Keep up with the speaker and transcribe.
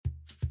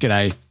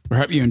G'day, we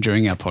hope you're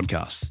enjoying our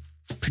podcast.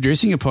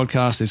 Producing a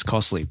podcast is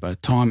costly, both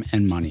time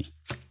and money.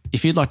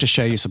 If you'd like to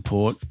show your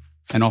support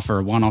and offer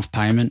a one-off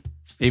payment,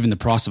 even the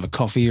price of a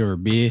coffee or a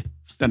beer,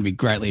 that'd be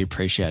greatly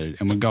appreciated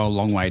and would go a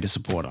long way to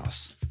support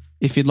us.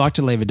 If you'd like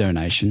to leave a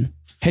donation,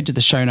 head to the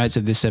show notes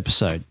of this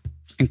episode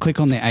and click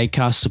on the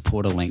Acast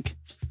supporter link.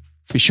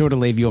 Be sure to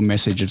leave your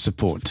message of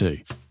support too.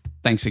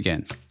 Thanks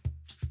again.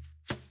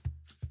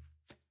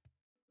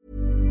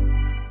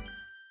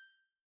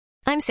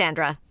 I'm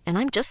Sandra, and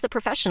I'm just the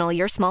professional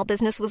your small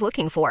business was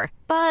looking for.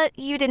 But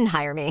you didn't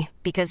hire me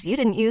because you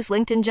didn't use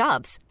LinkedIn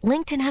Jobs.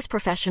 LinkedIn has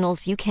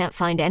professionals you can't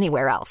find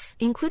anywhere else,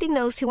 including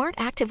those who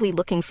aren't actively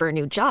looking for a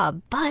new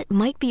job, but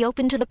might be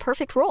open to the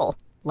perfect role,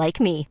 like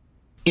me.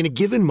 In a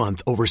given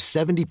month, over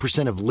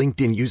 70% of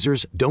LinkedIn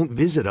users don't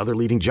visit other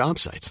leading job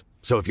sites.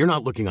 So if you're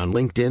not looking on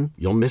LinkedIn,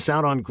 you'll miss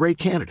out on great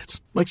candidates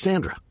like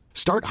Sandra.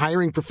 Start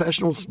hiring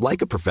professionals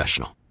like a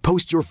professional.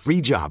 Post your free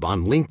job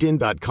on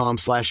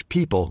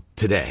linkedin.com/people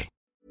today.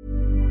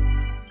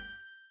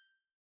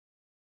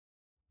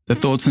 The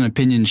thoughts and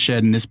opinions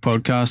shared in this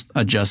podcast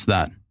are just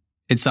that.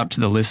 It's up to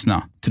the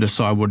listener to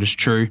decide what is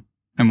true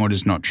and what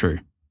is not true.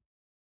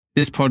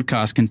 This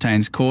podcast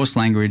contains coarse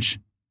language,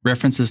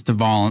 references to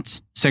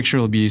violence,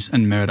 sexual abuse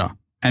and murder,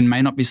 and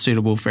may not be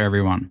suitable for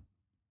everyone.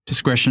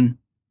 Discretion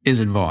is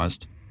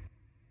advised.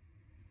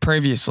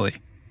 Previously,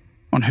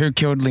 on Who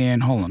Killed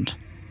Leanne Holland.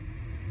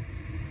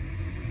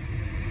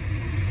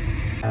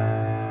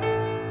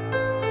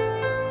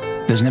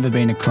 There's never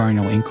been a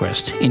coronial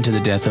inquest into the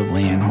death of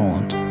Leanne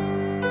Holland.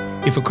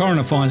 If a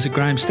coroner finds that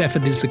Graham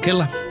Stafford is the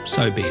killer,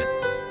 so be it.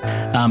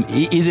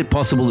 Is it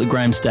possible that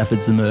Graham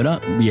Stafford's the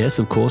murderer? Yes,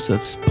 of course,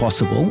 that's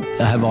possible.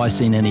 Have I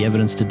seen any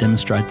evidence to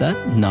demonstrate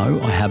that? No,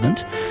 I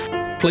haven't.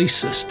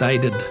 Police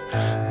stated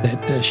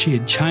that she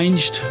had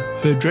changed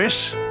her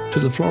dress to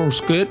the floral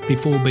skirt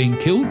before being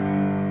killed,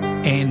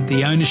 and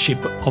the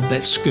ownership of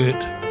that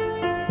skirt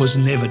was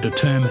never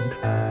determined.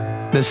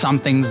 There's some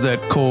things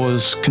that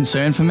cause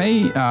concern for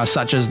me,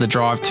 such as the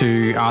drive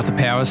to Arthur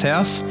Power's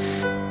house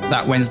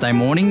that Wednesday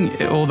morning.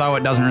 Although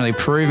it doesn't really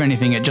prove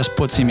anything, it just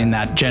puts him in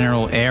that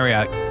general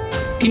area.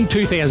 In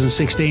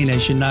 2016,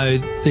 as you know,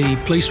 the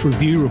police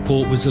review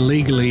report was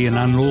illegally and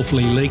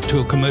unlawfully leaked to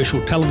a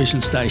commercial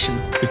television station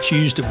which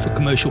used it for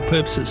commercial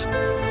purposes.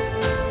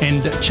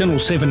 And Channel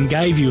 7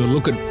 gave you a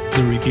look at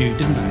the review,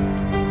 didn't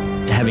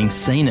they? Having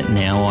seen it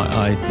now,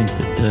 I think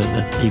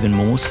that even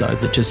more so,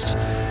 that just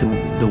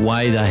the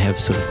way they have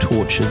sort of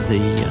tortured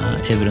the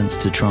evidence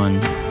to try and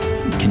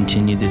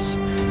continue this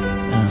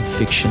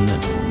fiction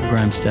that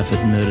Graham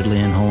Stafford murdered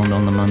Leanne Holland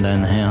on the Monday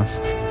in the house.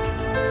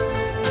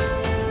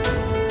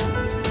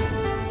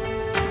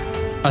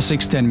 A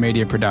 610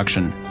 Media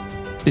production.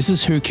 This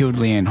is Who Killed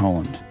Leanne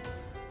Holland.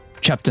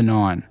 Chapter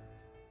 9.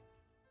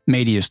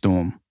 Media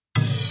Storm.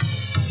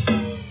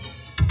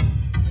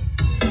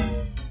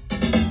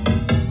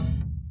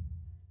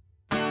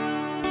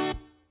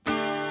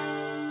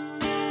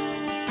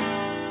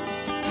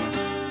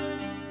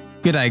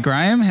 G'day,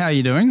 Graham. How are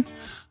you doing?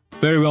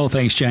 Very well,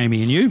 thanks,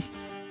 Jamie. And you?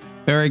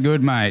 Very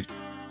good, mate.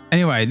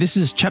 Anyway, this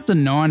is Chapter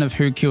 9 of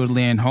Who Killed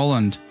Leanne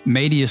Holland,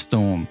 Media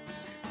Storm.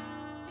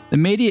 The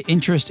media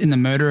interest in the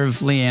murder of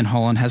Leanne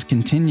Holland has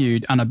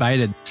continued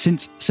unabated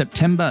since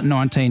September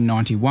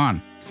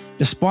 1991,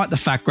 despite the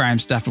fact Graham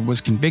Stafford was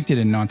convicted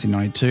in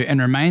 1992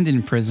 and remained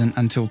in prison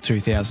until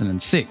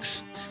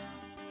 2006.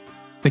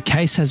 The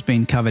case has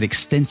been covered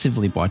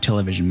extensively by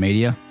television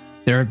media.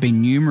 There have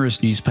been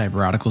numerous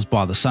newspaper articles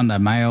by the Sunday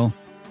Mail,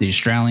 the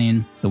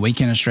Australian, the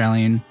Weekend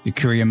Australian, the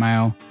Courier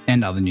Mail,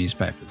 and other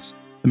newspapers.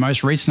 The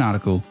most recent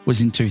article was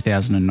in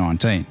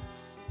 2019.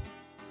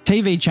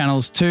 TV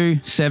channels 2,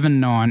 7,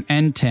 9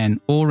 and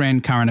 10 all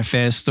ran current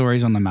affairs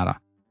stories on the matter.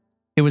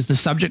 It was the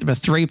subject of a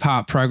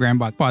 3-part program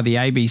by the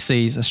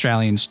ABC's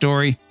Australian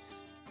Story.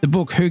 The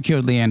book Who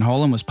Killed Leanne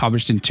Holland was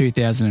published in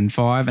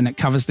 2005 and it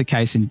covers the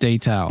case in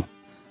detail.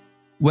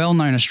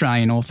 Well-known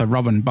Australian author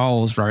Robin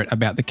Bowles wrote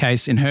about the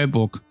case in her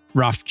book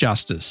Rough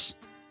Justice.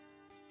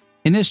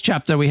 In this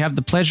chapter, we have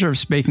the pleasure of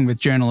speaking with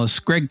journalists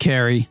Greg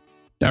Carey,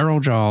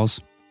 Daryl Giles,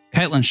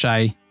 Caitlin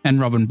Shea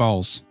and Robin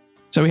Bowles.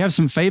 So we have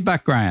some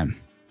feedback, Graham.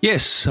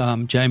 Yes,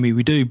 Jamie,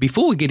 we do.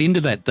 Before we get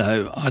into that,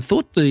 though, I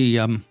thought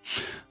the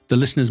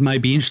listeners may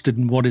be interested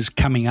in what is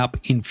coming up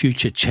in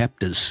future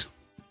chapters.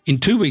 In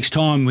 2 weeks'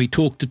 time, we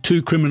talked to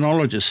 2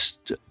 criminologists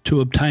to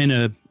obtain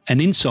an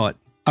insight,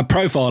 a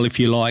profile, if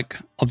you like,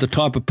 of the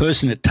type of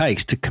person it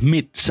takes to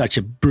commit such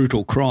a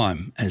brutal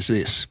crime as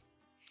this.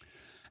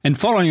 And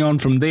following on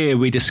from there,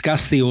 we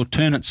discussed the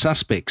alternate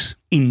suspects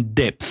in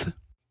depth.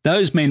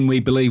 Those men we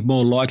believe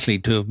more likely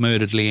to have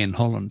murdered Leanne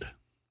Holland.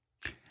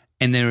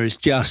 And there is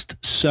just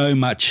so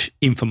much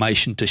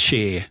information to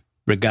share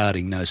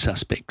regarding those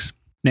suspects.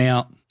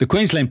 Now, the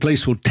Queensland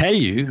Police will tell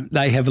you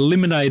they have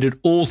eliminated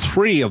all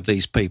 3 of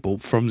these people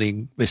from the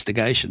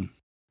investigation.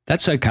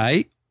 That's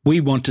okay. We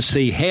want to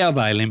see how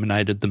they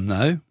eliminated them,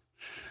 though,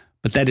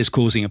 but that is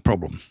causing a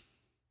problem.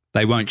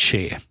 They won't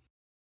share.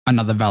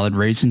 Another valid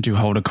reason to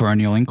hold a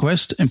coronial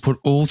inquest and put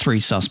all 3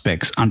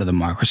 suspects under the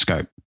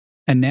microscope.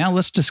 And now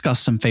let's discuss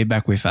some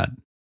feedback we've had.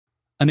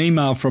 an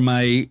email from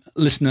a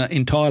listener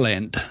in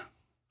Thailand.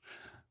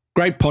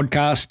 Great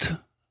podcast.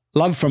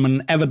 Love from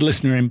an avid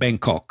listener in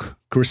Bangkok,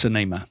 Carissa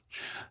Nima.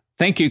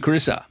 Thank you,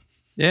 Carissa.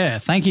 Yeah,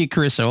 thank you,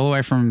 Carissa, all the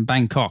way from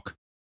Bangkok.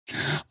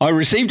 I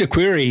received a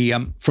query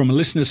from a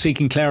listener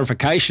seeking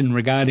clarification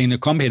regarding the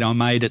comment I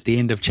made at the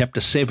end of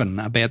Chapter 7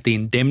 about the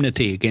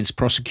indemnity against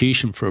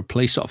prosecution for a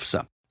police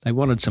officer. They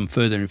wanted some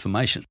further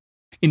information.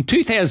 In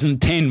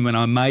 2010, when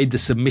I made the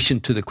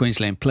submission to the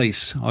Queensland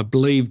Police, I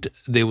believed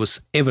there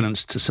was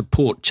evidence to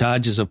support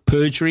charges of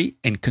perjury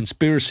and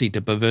conspiracy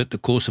to pervert the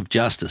course of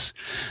justice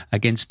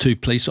against 2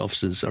 police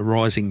officers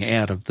arising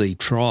out of the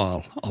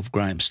trial of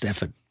Graham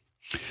Stafford.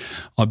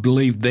 I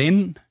believed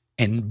then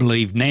and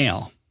believe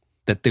now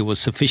that there was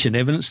sufficient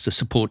evidence to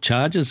support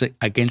charges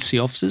against the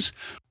officers,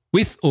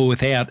 with or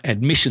without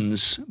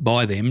admissions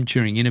by them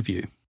during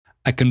interview.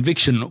 A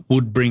conviction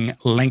would bring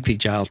lengthy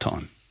jail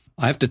time.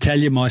 I have to tell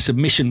you, my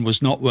submission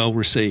was not well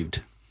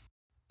received.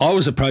 I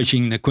was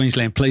approaching the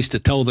Queensland Police to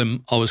tell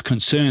them I was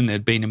concerned there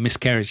had been a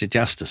miscarriage of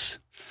justice.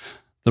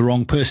 The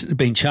wrong person had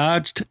been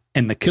charged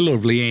and the killer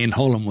of Leanne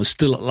Holland was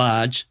still at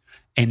large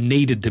and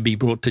needed to be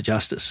brought to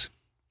justice.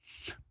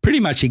 Pretty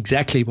much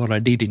exactly what I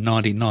did in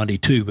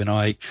 1992 when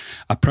I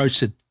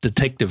approached the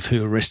detective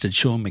who arrested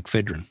Sean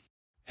McFedrin.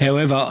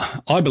 However,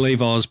 I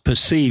believe I was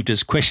perceived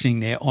as questioning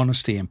their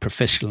honesty and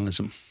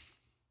professionalism.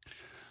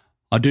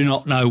 I do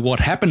not know what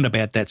happened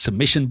about that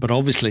submission, but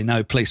obviously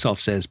no police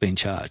officer has been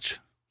charged.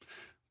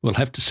 We'll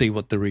have to see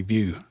what the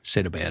review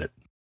said about it.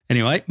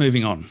 Anyway,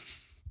 moving on.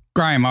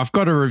 Graham, I've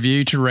got a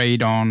review to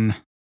read on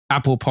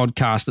Apple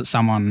Podcast that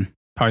someone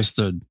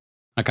posted.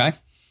 Okay.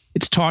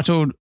 It's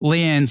titled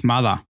Leanne's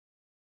Mother.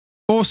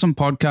 Awesome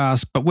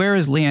podcast, but where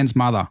is Leanne's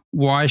mother?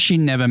 Why is she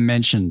never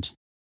mentioned?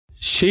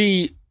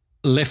 She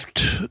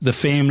left the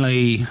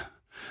family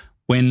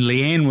when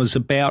Leanne was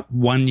about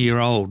 1 year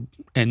old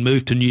and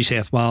moved to New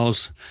South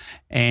Wales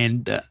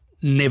and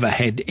never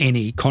had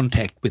any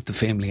contact with the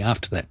family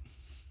after that.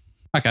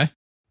 Okay.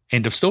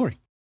 End of story.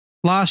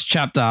 Last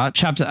chapter,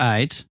 chapter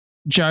 8,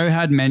 Joe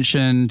had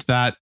mentioned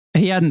that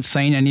he hadn't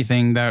seen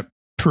anything that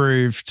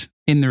proved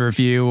in the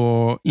review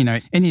or,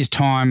 in his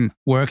time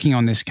working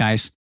on this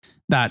case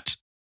that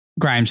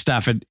Graham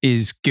Stafford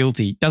is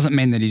guilty. Doesn't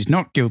mean that he's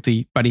not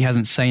guilty, but he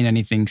hasn't seen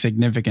anything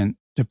significant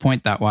to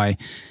point that way.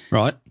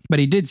 Right. But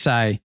he did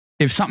say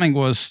if something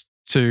was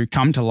to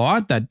come to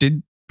light that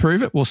did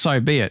prove it, well, so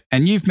be it.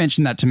 And you've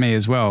mentioned that to me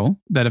as well,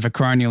 that if a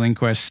coronial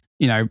inquest,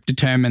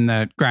 determined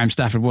that Graham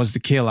Stafford was the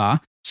killer,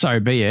 so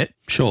be it.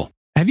 Sure.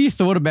 Have you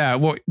thought about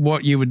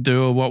what you would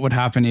do or what would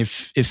happen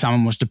if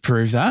someone was to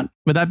prove that?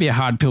 Would that be a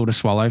hard pill to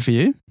swallow for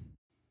you?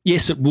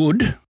 Yes, it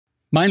would.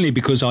 Mainly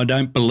because I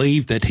don't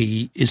believe that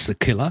he is the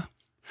killer.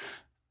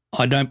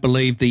 I don't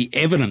believe the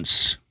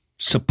evidence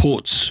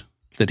supports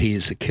that he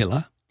is the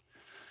killer.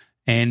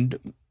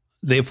 And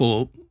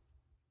therefore,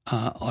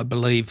 I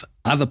believe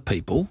other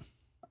people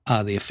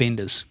are the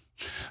offenders.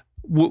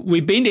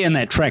 We've been down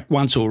that track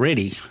once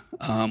already.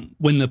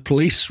 When the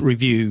police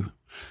review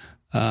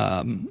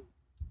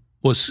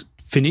was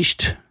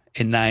finished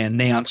and they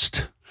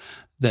announced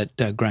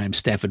that Graham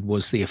Stafford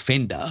was the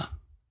offender,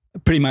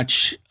 pretty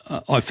much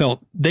I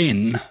felt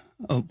then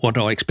what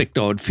I expect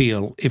I would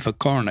feel if a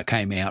coroner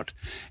came out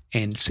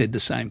and said the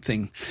same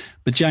thing.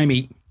 But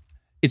Jamie,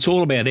 it's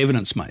all about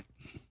evidence, mate.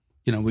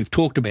 We've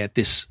talked about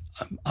this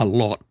a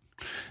lot.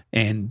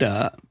 And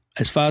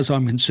as far as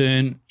I'm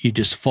concerned, you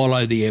just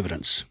follow the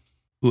evidence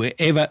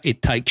wherever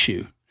it takes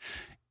you.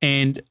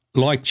 And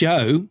like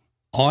Joe,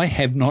 I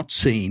have not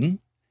seen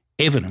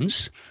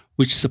evidence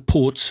which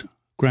supports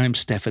Graham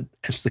Stafford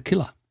as the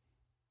killer.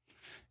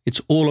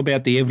 It's all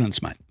about the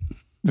evidence, mate.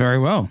 Very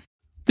well.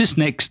 This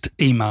next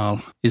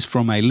email is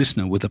from a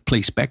listener with a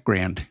police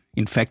background,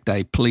 in fact,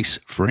 a police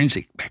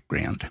forensic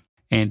background,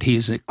 and he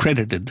is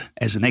accredited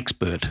as an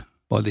expert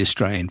by the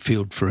Australian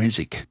Field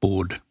Forensic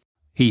Board.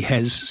 He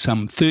has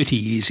some 30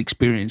 years'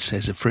 experience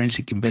as a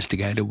forensic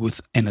investigator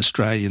with an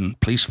Australian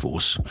police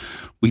force.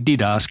 We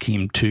did ask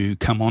him to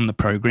come on the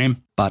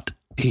program, but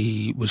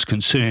he was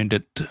concerned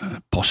at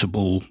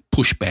possible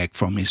pushback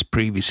from his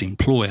previous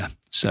employer,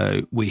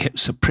 so we have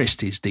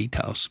suppressed his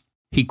details.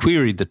 He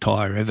queried the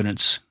tyre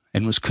evidence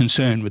and was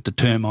concerned with the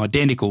term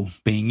identical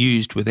being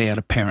used without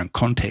apparent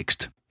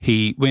context.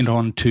 He went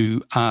on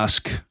to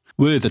ask,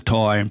 were the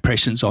tyre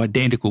impressions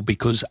identical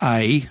because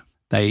A,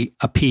 they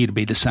appear to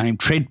be the same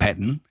tread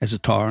pattern as a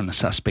tyre on the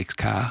suspect's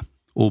car,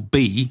 or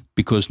B,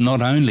 because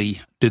not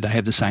only do they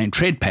have the same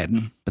tread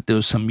pattern, but there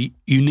was some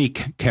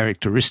unique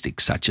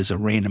characteristics such as a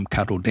random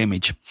cut or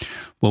damage.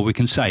 Well, we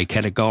can say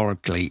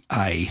categorically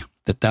A,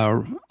 that they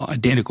were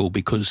identical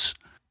because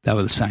they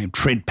were the same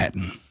tread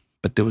pattern,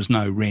 but there was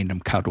no random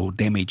cut or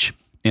damage.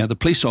 Now, the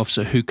police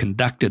officer who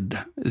conducted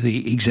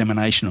the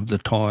examination of the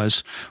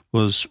tyres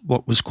was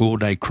what was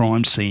called a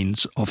crime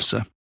scenes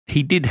officer.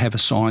 He did have a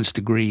science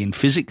degree in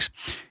physics.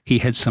 He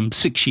had some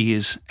 6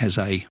 years as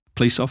a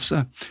police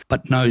officer,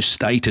 but no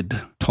stated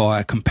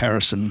tyre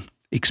comparison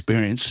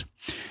experience.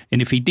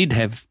 And if he did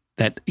have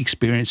that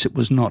experience, it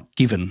was not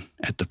given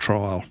at the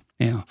trial.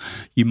 Now,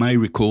 you may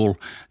recall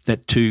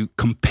that to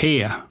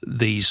compare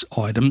these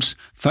items,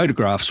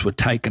 photographs were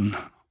taken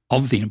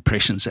of the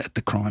impressions at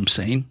the crime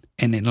scene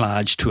and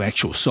enlarged to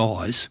actual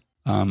size.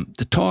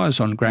 The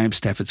tyres on Graham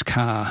Stafford's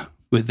car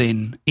were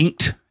then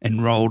inked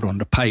and rolled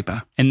onto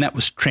paper, and that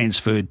was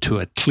transferred to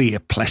a clear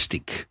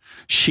plastic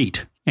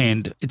sheet,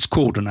 and it's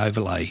called an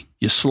overlay.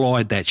 You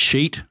slide that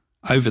sheet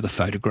over the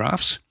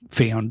photographs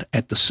found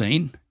at the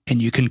scene,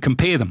 and you can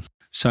compare them.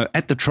 So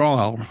at the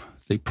trial,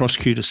 the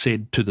prosecutor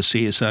said to the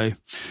CSO,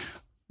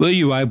 "Were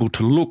you able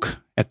to look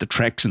at the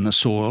tracks in the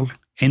soil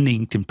and the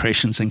inked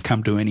impressions and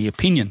come to any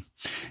opinion?"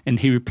 And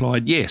he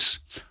replied, "Yes,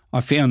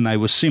 I found they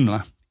were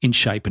similar in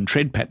shape and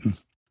tread pattern."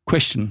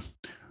 Question: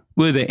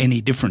 were there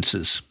any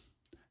differences?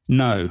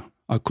 No,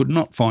 I could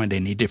not find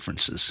any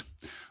differences.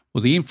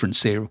 Well, the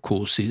inference there, of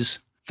course, is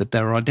that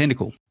they were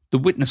identical. The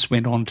witness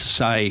went on to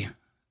say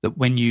that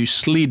when you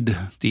slid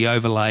the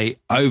overlay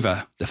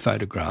over the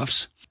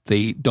photographs,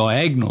 the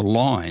diagonal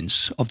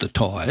lines of the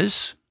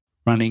tyres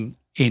running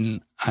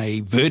in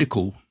a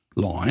vertical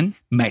line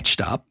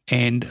matched up,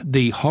 and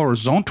the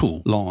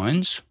horizontal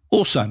lines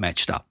also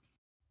matched up.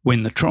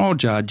 When the trial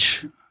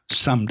judge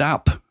summed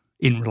up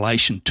in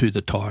relation to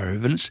the tyre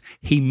evidence,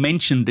 he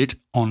mentioned it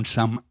on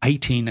some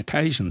 18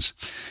 occasions,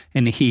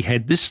 and he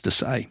had this to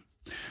say: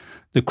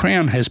 "The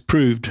Crown has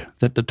proved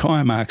that the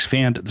tyre marks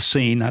found at the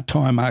scene are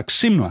tyre marks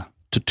similar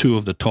to two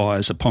of the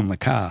tyres upon the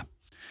car."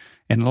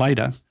 And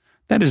later,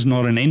 "That is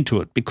not an end to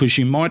it, because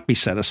you might be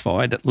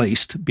satisfied, at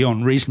least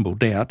beyond reasonable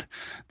doubt,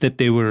 that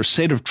there were a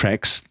set of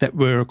tracks that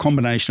were a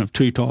combination of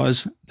two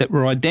tyres that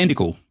were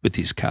identical with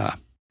his car."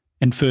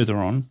 And further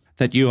on,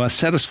 "that you are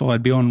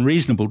satisfied beyond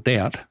reasonable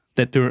doubt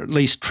that there are at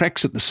least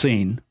tracks at the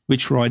scene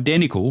which were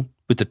identical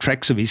with the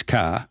tracks of his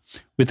car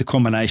with the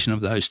combination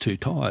of those two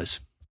tyres."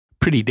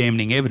 Pretty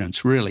damning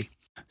evidence, really.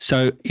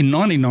 So in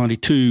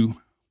 1992,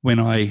 when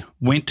I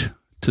went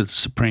to the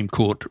Supreme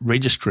Court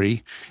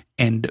registry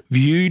and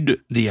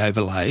viewed the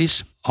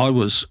overlays, I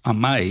was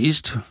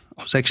amazed,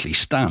 I was actually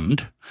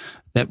stunned,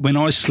 that when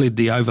I slid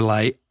the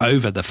overlay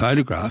over the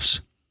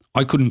photographs,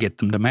 I couldn't get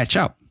them to match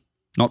up.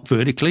 Not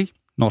vertically,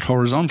 not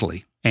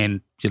horizontally.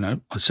 And, I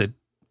said,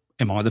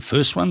 am I the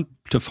first one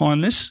to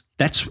find this?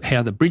 That's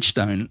how the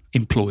Bridgestone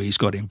employees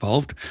got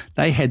involved.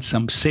 They had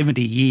some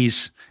 70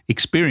 years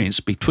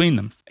experience between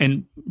them.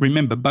 And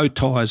remember, both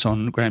tyres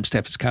on Graham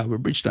Stafford's car were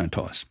Bridgestone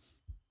tyres.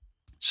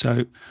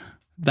 So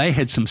they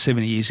had some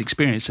 70 years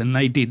experience, and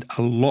they did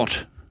a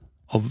lot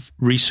of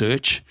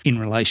research in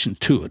relation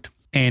to it.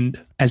 And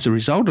as a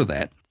result of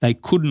that, they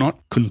could not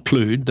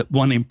conclude that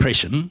one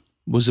impression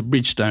was a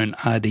Bridgestone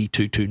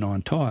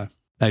RD229 tyre.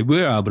 They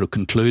were able to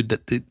conclude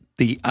that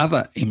the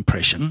other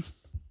impression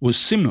was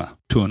similar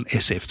to an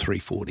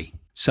SF340.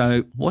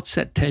 So what's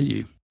that tell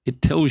you?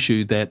 It tells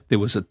you that there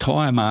was a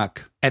tyre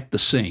mark at the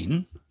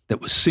scene that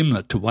was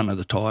similar to one of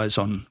the tyres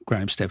on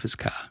Graham Stafford's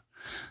car.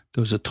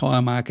 There was a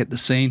tyre mark at the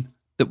scene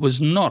that was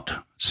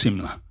not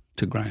similar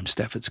to Graham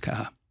Stafford's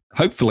car.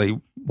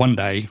 Hopefully one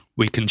day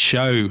we can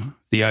show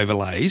the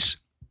overlays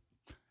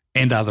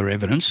and other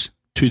evidence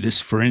to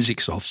this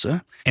forensics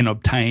officer and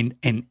obtain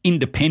an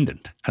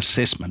independent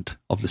assessment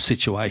of the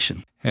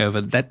situation.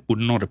 However, that would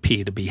not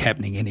appear to be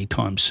happening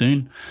anytime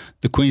soon.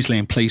 The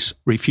Queensland Police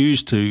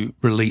refused to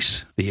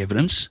release the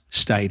evidence,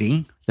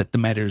 stating that the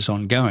matter is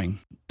ongoing,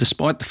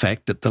 despite the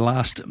fact that the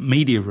last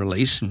media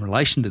release in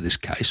relation to this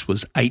case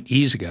was 8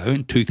 years ago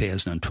in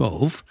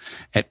 2012,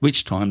 at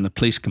which time the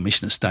Police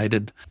Commissioner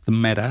stated the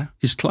matter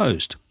is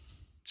closed.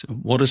 So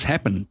what has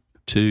happened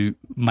to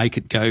make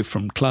it go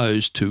from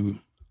closed to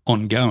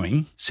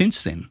ongoing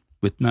since then,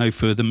 with no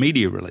further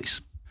media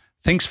release?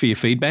 Thanks for your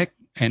feedback,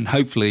 and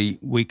hopefully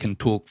we can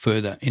talk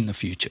further in the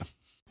future.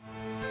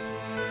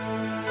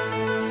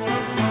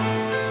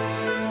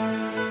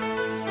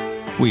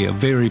 We are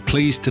very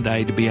pleased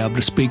today to be able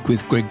to speak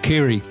with Greg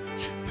Carey,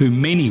 who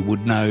many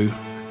would know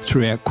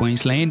throughout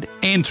Queensland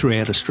and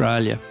throughout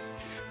Australia.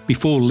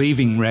 Before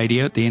leaving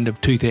radio at the end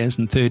of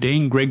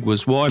 2013, Greg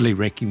was widely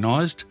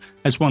recognised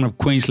as one of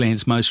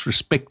Queensland's most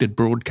respected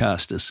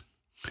broadcasters.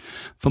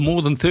 For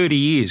more than 30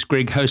 years,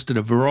 Greg hosted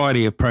a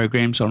variety of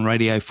programs on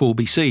Radio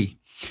 4BC,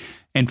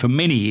 and for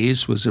many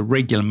years was a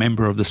regular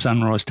member of the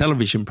Sunrise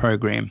television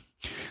program,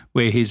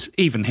 where his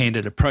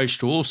even-handed approach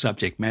to all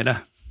subject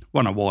matter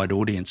won a wide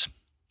audience.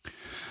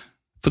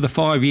 For the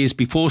 5 years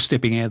before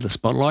stepping out of the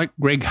spotlight,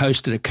 Greg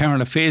hosted a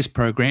current affairs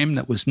program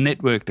that was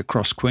networked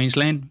across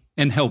Queensland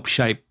and helped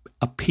shape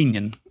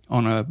opinion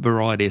on a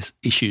variety of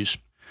issues.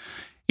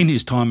 In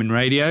his time in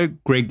radio,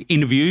 Greg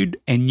interviewed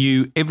and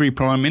knew every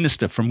Prime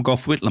Minister from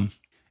Gough Whitlam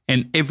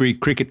and every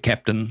cricket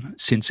captain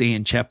since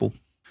Ian Chappell.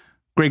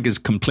 Greg has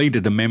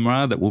completed a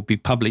memoir that will be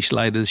published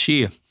later this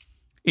year.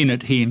 In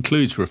it, he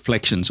includes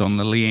reflections on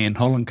the Leanne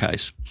Holland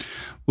case.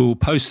 We will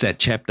post that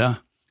chapter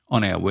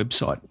on our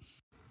website.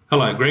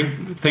 Hello,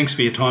 Greg. Thanks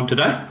for your time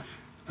today.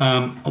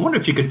 I wonder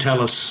if you could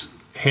tell us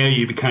how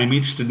you became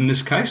interested in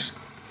this case.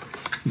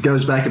 It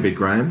goes back a bit,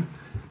 Graham.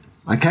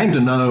 I came to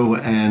know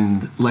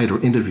and later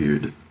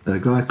interviewed a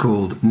guy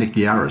called Nick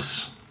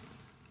Yaris,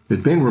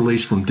 who'd been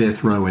released from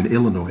death row in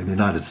Illinois in the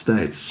United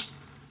States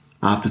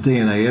after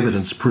DNA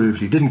evidence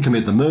proved he didn't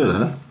commit the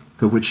murder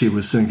for which he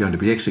was soon going to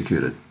be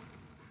executed.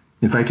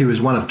 In fact, he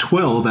was one of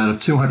 12 out of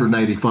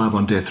 285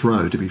 on death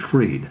row to be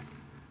freed.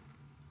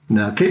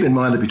 Now, keep in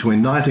mind that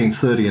between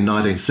 1930 and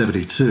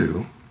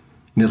 1972,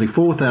 nearly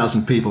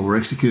 4,000 people were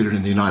executed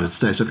in the United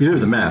States. So if you do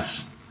the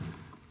maths,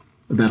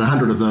 about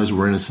 100 of those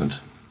were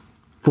innocent,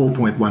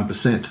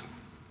 4.1%.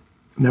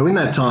 Now, in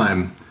that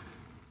time,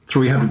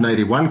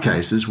 381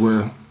 cases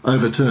were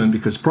overturned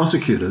because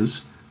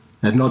prosecutors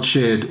had not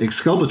shared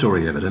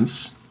exculpatory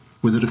evidence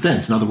with the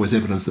defence, in other words,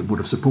 evidence that would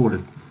have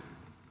supported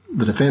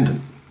the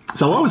defendant.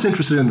 So I was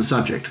interested in the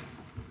subject.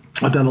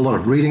 I'd done a lot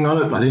of reading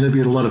on it. I'd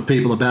interviewed a lot of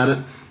people about it,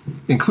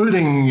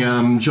 including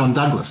John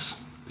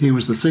Douglas. He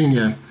was the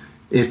senior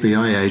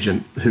FBI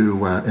agent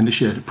who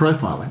initiated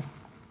profiling.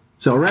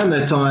 So around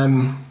that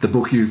time, the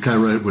book you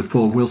co-wrote with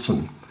Paul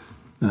Wilson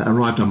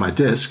arrived on my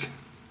desk,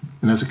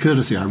 and as a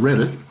courtesy, I read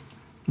it,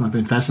 and I've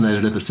been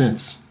fascinated ever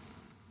since.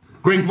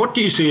 Greg, what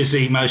do you see as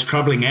the most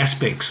troubling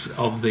aspects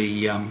of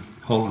the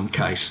Holland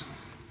case?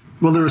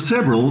 Well, there are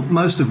several,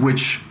 most of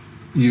which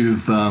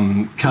you've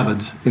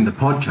covered in the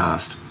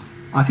podcast.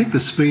 I think the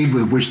speed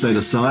with which they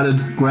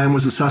decided Graham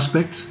was a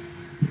suspect,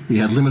 he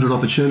had limited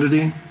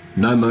opportunity,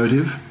 no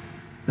motive,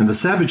 and the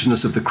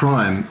savageness of the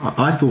crime,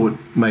 I thought,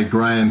 made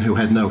Graham, who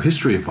had no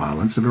history of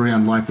violence, a very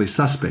unlikely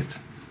suspect.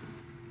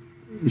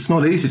 It's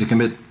not easy to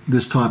commit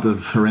this type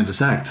of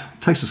horrendous act.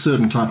 It takes a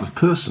certain type of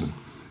person,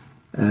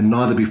 and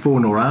neither before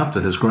nor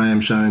after has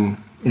Graham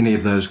shown any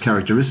of those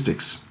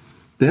characteristics.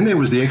 Then there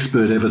was the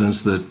expert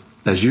evidence that,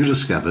 as you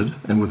discovered,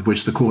 and with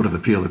which the Court of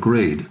Appeal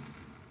agreed,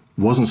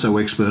 wasn't so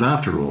expert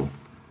after all.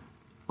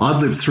 I'd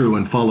lived through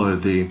and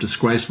followed the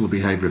disgraceful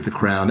behaviour of the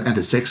Crown and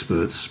its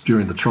experts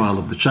during the trial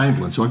of the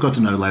Chamberlain, so I got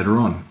to know later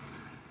on.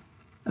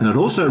 And I'd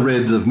also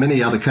read of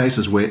many other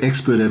cases where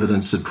expert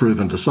evidence had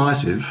proven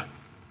decisive,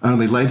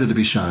 only later to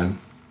be shown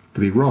to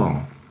be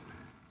wrong.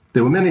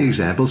 There were many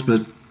examples,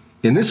 but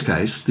in this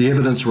case, the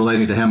evidence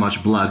relating to how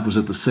much blood was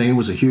at the scene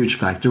was a huge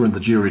factor in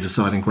the jury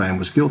deciding Graham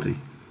was guilty,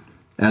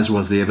 as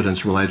was the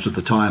evidence related to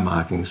the tyre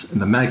markings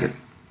and the maggot.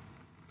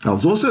 I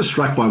was also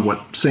struck by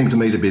what seemed to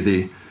me to be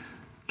the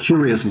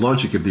curious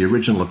logic of the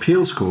original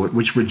appeals court,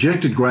 which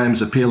rejected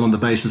Graham's appeal on the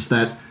basis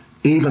that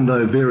even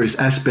though various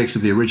aspects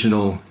of the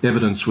original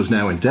evidence was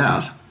now in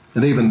doubt,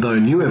 and even though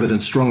new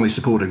evidence strongly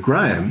supported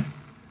Graham,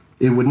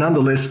 it would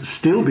nonetheless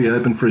still be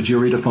open for a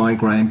jury to find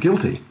Graham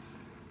guilty,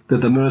 that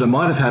the murder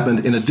might have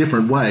happened in a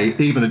different way,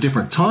 even a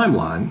different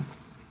timeline,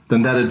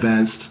 than that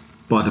advanced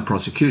by the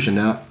prosecution.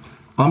 Now,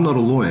 I'm not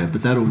a lawyer,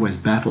 but that always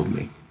baffled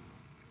me.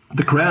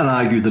 The Crown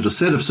argued that a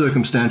set of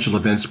circumstantial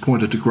events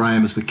pointed to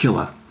Graham as the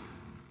killer.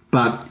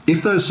 But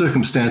if those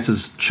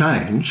circumstances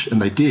change, and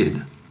they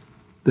did,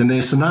 then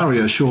their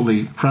scenario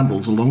surely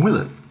crumbles along with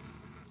it.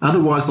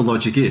 Otherwise, the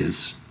logic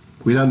is,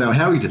 we don't know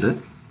how he did it,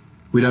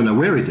 we don't know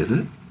where he did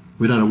it,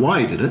 we don't know why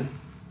he did it,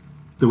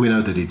 but we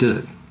know that he did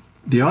it.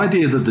 The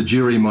idea that the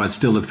jury might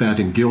still have found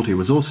him guilty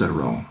was also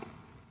wrong,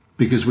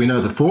 because we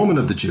know the foreman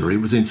of the jury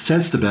was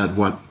incensed about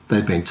what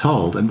they'd been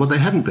told and what they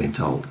hadn't been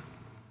told.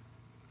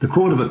 The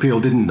Court of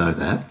Appeal didn't know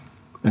that,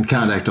 and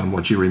can't act on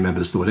what jury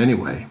members thought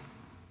anyway.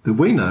 But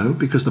we know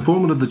because the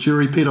foreman of the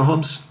jury, Peter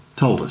Hobbs,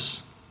 told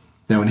us.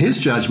 Now, in his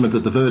judgment that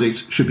the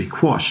verdict should be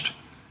quashed,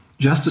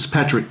 Justice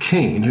Patrick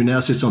Keane, who now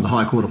sits on the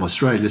High Court of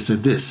Australia, said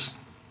this.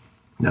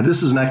 Now,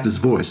 this is an actor's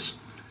voice,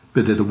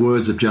 but they're the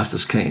words of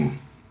Justice Keane.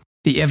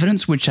 The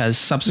evidence which has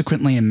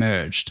subsequently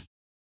emerged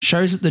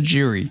shows that the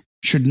jury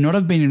should not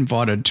have been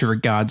invited to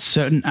regard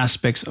certain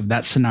aspects of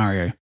that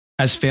scenario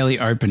as fairly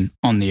open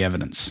on the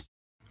evidence.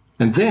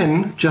 And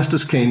then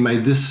Justice Keane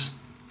made this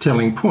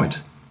telling point.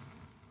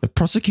 The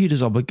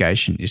prosecutor's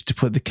obligation is to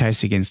put the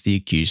case against the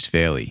accused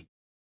fairly.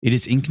 It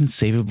is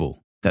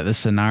inconceivable that the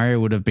scenario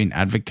would have been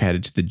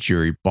advocated to the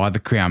jury by the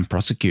Crown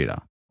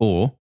prosecutor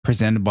or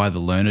presented by the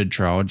learned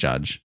trial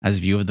judge as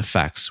view of the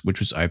facts which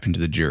was open to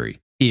the jury,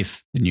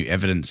 if the new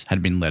evidence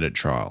had been led at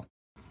trial.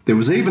 There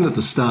was even at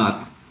the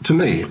start, to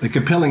me, a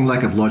compelling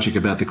lack of logic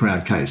about the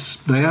Crown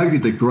case. They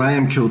argued that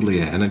Graham killed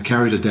Leanne and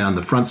carried her down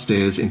the front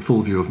stairs in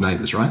full view of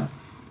neighbours, right?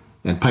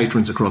 And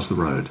patrons across the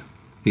road.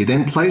 He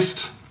then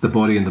placed the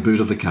body in the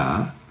boot of the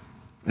car,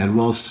 and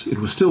whilst it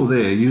was still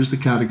there, used the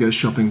car to go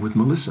shopping with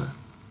Melissa.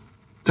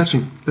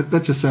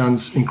 That just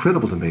sounds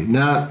incredible to me.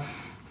 Now,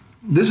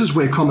 this is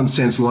where common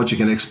sense,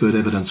 logic and expert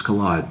evidence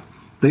collide.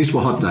 These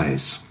were hot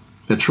days.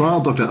 At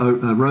trial, Dr.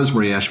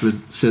 Rosemary Ashford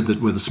said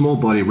that with a small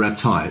body wrapped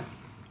tight,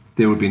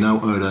 there would be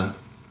no odour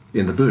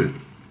in the boot.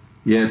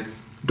 Yet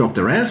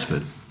Dr.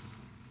 Asford,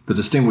 the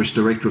distinguished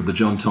director of the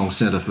John Tong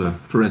Centre for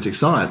Forensic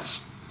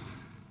Science,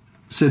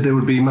 said there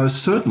would be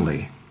most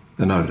certainly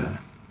an odour,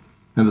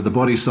 and that the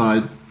body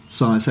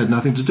size had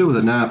nothing to do with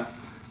it. Now,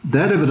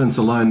 that evidence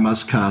alone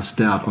must cast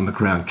doubt on the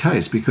Crown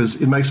case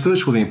because it makes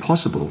virtually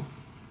impossible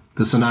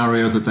the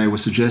scenario that they were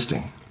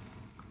suggesting.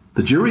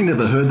 The jury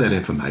never heard that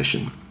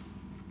information,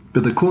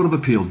 but the Court of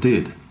Appeal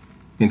did.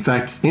 In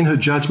fact, in her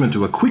judgment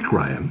to acquit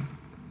Graham,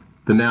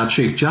 the now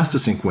Chief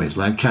Justice in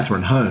Queensland,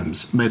 Catherine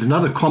Holmes, made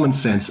another common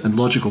sense and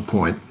logical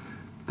point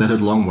that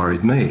had long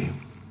worried me.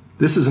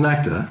 This is an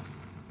actor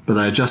but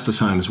they are Justice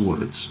Holmes'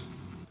 words.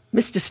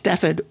 Mr.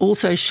 Stafford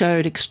also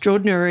showed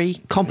extraordinary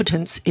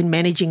competence in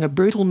managing a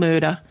brutal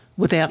murder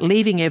without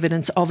leaving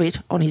evidence of it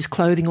on his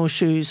clothing or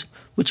shoes,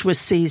 which was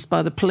seized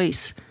by the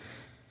police.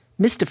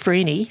 Mr.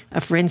 Freeney,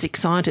 a forensic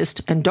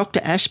scientist, and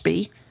Dr.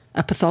 Ashby,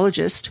 a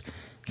pathologist,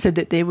 said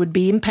that there would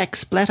be impact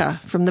splatter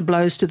from the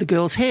blows to the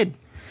girl's head.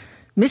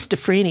 Mr.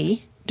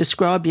 Freeney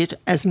described it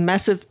as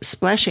massive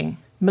splashing.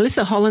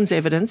 Melissa Holland's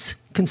evidence,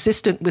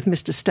 consistent with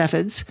Mr.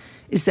 Stafford's,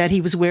 is that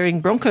he was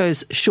wearing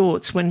Broncos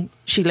shorts when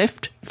she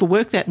left for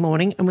work that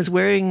morning and was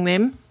wearing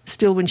them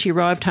still when she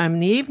arrived home in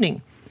the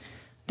evening.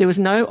 There was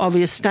no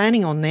obvious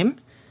staining on them,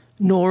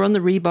 nor on the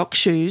Reebok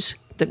shoes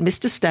that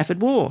Mr.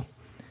 Stafford wore.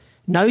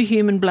 No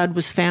human blood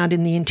was found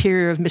in the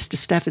interior of Mr.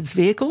 Stafford's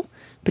vehicle,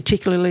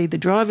 particularly the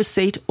driver's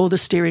seat or the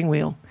steering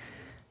wheel.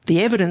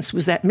 The evidence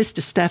was that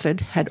Mr. Stafford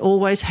had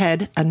always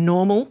had a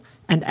normal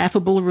and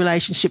affable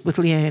relationship with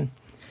Leanne.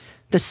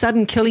 The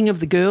sudden killing of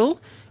the girl,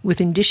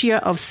 with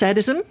indicia of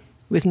sadism,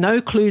 with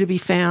no clue to be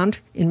found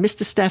in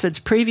Mr. Stafford's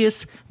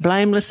previous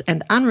blameless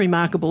and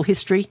unremarkable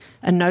history,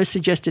 and no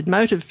suggested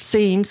motive,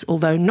 seems,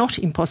 although not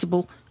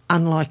impossible,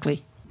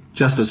 unlikely.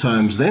 Justice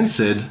Holmes then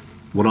said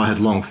what I had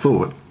long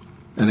thought,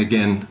 and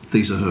again,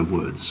 these are her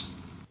words.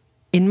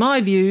 In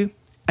my view,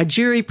 a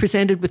jury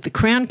presented with the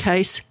Crown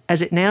case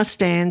as it now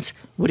stands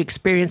would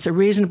experience a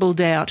reasonable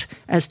doubt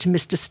as to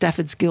Mr.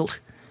 Stafford's guilt.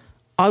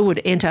 I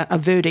would enter a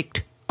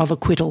verdict of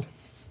acquittal.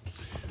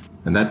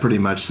 And that pretty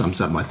much sums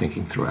up my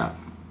thinking throughout.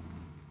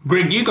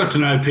 Greg, you got to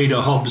know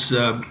Peter Hobbs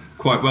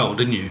quite well,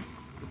 didn't you?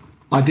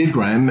 I did,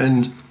 Graham,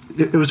 and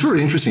it was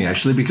very interesting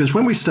actually, because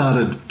when we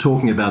started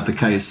talking about the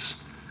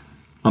case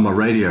on my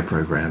radio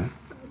program,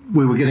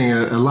 we were getting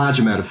a large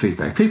amount of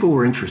feedback. People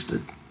were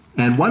interested.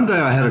 And one day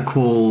I had a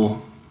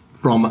call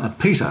from a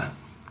Peter.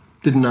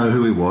 Didn't know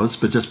who he was,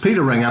 but just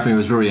Peter rang up and he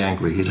was very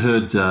angry. He'd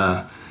heard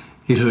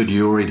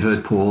you, or he'd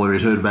heard Paul, or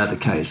he'd heard about the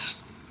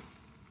case.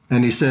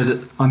 And he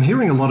said, I'm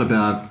hearing a lot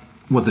about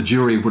what the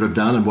jury would have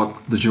done and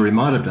what the jury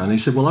might have done. He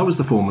said, well, I was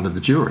the foreman of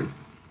the jury.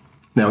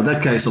 Now, in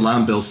that case,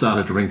 alarm bells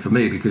started to ring for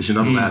me, because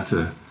you're not allowed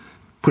to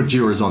put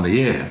jurors on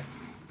the air.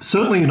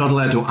 Certainly you're not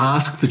allowed to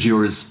ask for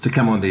jurors to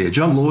come on the air.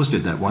 John Laws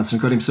did that once and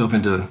got himself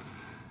into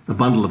a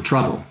bundle of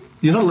trouble.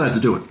 You're not allowed to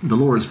do it. The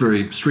law is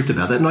very strict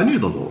about that, and I knew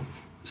the law.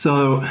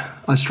 So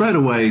I straight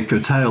away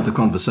curtailed the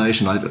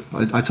conversation.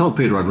 I told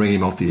Peter I'd ring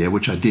him off the air,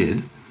 which I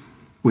did.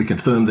 We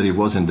confirmed that he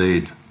was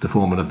indeed the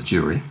foreman of the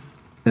jury.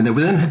 And then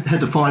we had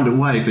to find a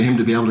way for him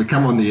to be able to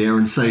come on the air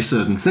and say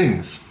certain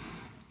things.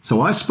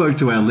 So I spoke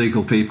to our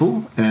legal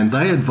people, and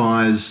they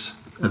advised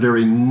a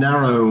very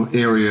narrow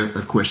area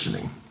of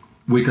questioning.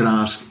 We could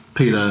ask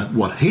Peter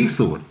what he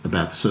thought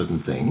about certain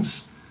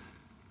things,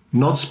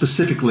 not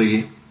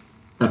specifically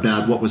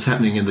about what was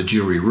happening in the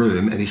jury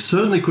room, and he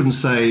certainly couldn't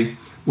say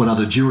what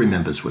other jury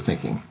members were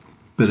thinking.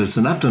 But it's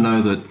enough to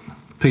know that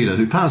Peter,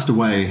 who passed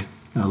away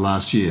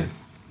last year,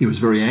 he was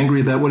very angry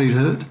about what he'd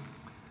heard.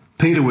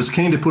 Peter was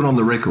keen to put on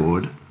the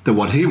record that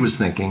what he was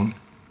thinking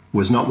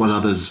was not what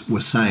others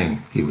were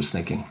saying he was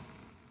thinking.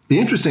 The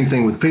interesting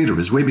thing with Peter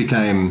is we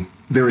became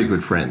very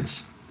good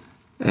friends,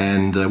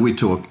 and we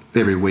talked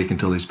every week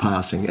until his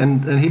passing,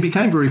 and he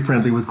became very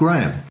friendly with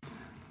Graham.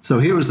 So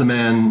here was the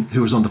man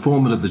who was on the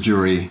foreman of the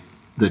jury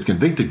that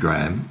convicted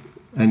Graham,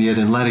 and yet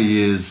in latter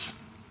years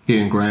he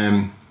and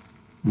Graham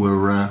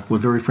were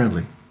very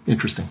friendly.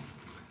 Interesting.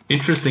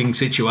 Interesting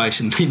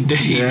situation indeed.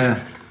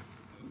 Yeah.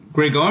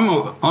 Greg,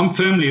 I'm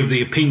firmly of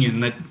the opinion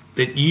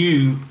that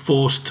you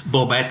forced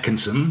Bob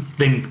Atkinson,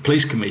 then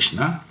Police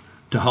Commissioner,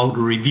 to hold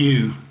a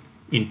review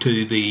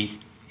into the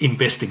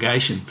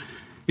investigation.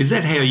 Is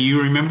that how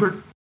you remember it?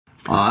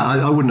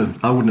 I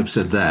wouldn't have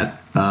said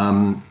that.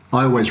 I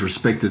always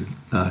respected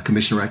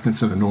Commissioner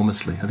Atkinson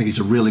enormously. I think he's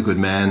a really good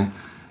man,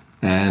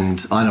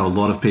 and I know a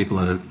lot of people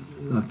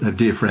and have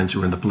dear friends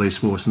who are in the police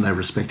force, and they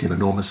respect him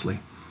enormously.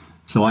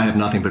 So I have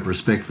nothing but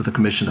respect for the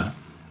Commissioner.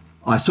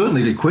 I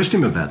certainly did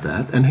question him about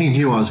that, and he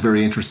knew I was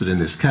very interested in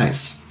this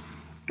case.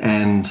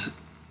 And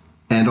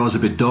I was a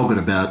bit dogged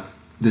about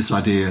this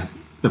idea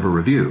of a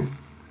review.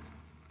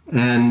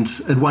 And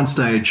at one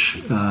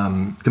stage,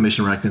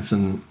 Commissioner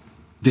Atkinson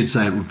did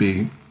say it would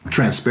be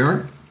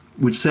transparent,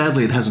 which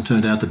sadly it hasn't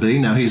turned out to be.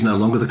 Now he's no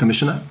longer the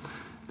Commissioner.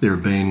 There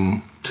have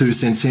been two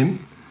since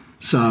him.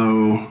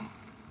 So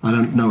I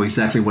don't know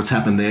exactly what's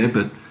happened there,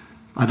 but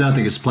I don't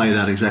think it's played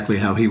out exactly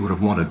how he would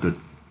have wanted. But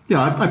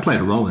yeah, I played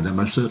a role in that,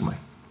 most certainly.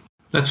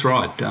 That's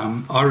right.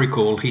 I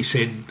recall he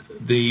said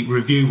the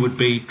review would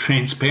be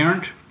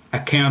transparent,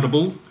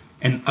 accountable,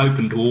 and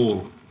open to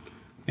all.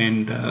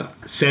 And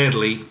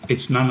sadly,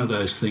 it's none of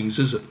those things,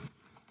 is it?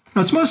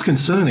 No, it's most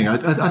concerning.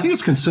 I think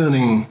it's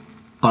concerning,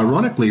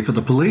 ironically, for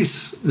the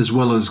police as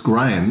well as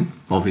Graham,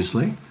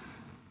 obviously,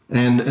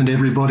 and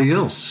everybody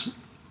else.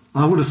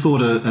 I would have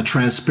thought a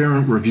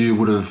transparent review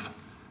would have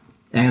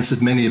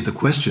answered many of the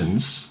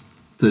questions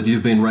that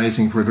you've been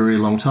raising for a very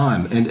long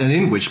time, and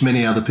in which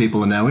many other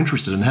people are now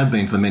interested and have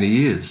been for many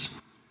years.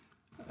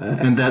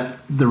 And that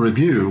the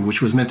review,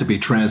 which was meant to be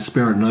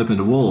transparent and open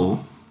to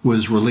all,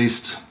 was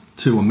released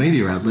to a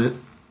media outlet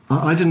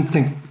I didn't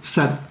think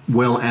sat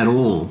well at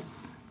all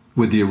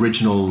with the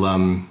original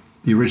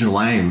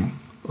aim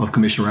of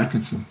Commissioner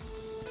Atkinson.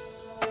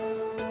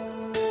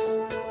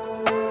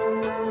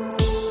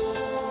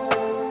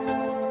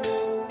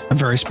 A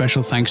very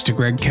special thanks to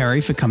Greg Carey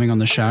for coming on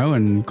the show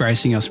and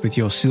gracing us with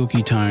your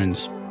silky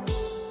tones.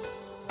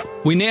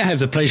 We now have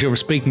the pleasure of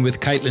speaking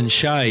with Caitlin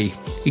Shea,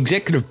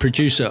 executive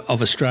producer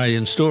of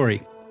Australian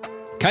Story.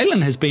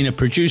 Caitlin has been a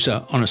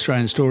producer on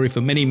Australian Story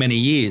for many, many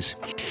years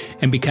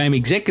and became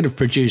executive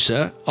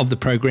producer of the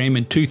program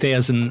in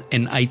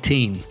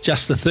 2018,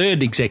 just the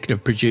third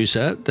executive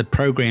producer the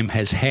program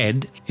has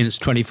had in its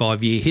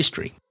 25-year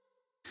history.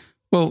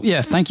 Well,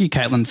 yeah, thank you,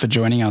 Caitlin, for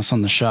joining us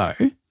on the show.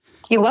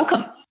 You're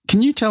welcome.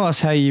 Can you tell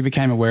us how you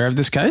became aware of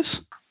this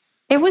case?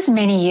 It was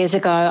many years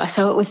ago,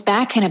 so it was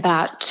back in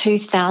about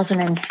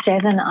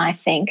 2007, I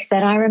think,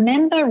 that I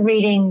remember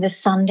reading the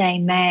Sunday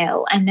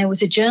Mail, and there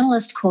was a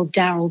journalist called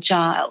Daryl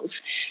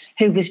Giles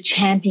who was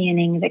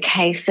championing the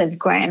case of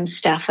Graham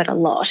Stafford a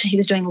lot. He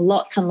was doing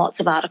lots and lots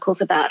of articles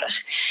about it.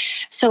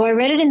 So I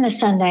read it in the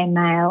Sunday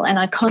Mail, and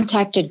I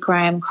contacted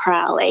Graham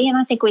Crowley, and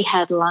I think we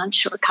had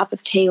lunch or a cup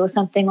of tea or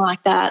something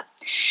like that.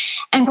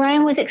 And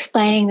Graham was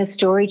explaining the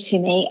story to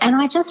me, and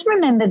I just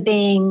remember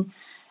being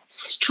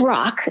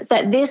struck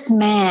that this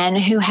man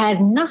who had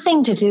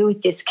nothing to do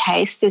with this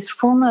case, this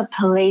former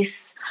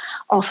police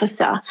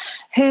officer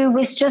who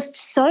was just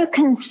so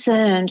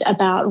concerned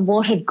about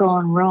what had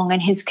gone wrong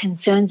and his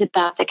concerns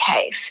about the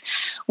case,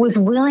 was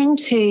willing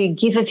to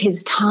give of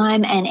his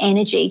time and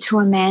energy to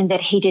a man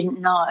that he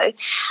didn't know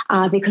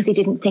because he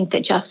didn't think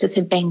that justice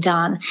had been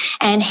done.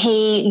 And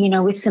he,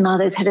 with some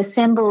others, had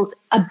assembled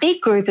a big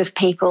group of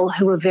people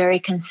who were very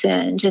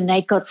concerned, and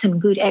they'd got some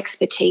good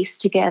expertise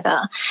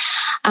together.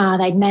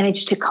 They'd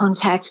managed to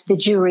contact the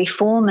jury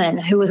foreman,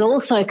 who was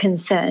also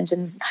concerned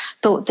and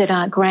thought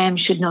that Graham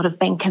should not have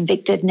been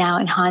convicted now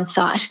in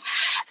hindsight.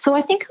 So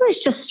I think I was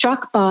just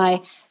struck by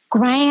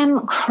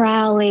Graham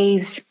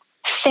Crowley's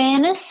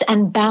fairness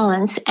and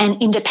balance and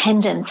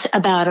independence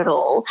about it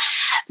all,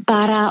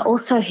 but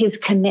also his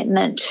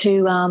commitment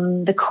to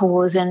the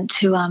cause and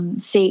to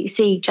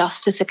see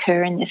justice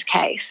occur in this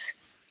case.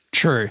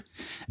 True.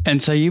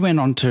 And so you went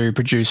on to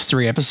produce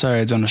 3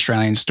 episodes on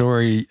Australian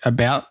Story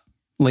about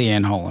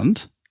Leanne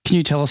Holland. Can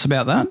you tell us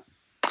about that?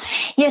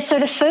 Yeah, so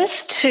the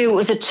first 2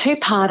 was a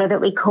 2-parter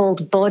that we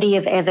called Body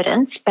of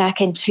Evidence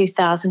back in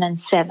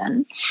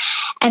 2007.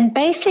 And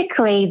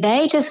basically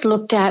they just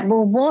looked at,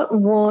 well, what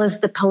was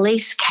the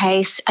police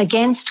case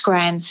against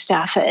Graham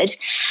Stafford?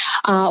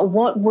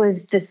 What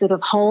was the sort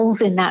of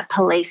holes in that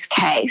police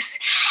case?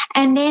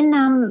 And then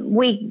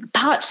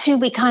part 2,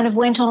 we kind of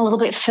went on a little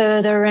bit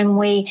further and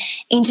we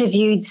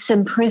interviewed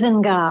some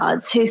prison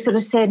guards who sort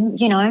of said,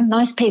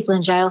 most people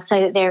in jail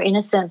say that they're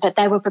innocent, but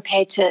they were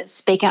prepared to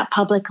speak out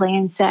publicly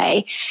and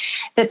say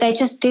that they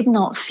just did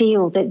not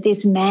feel that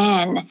this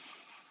man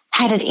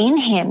had it in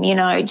him,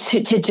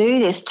 to do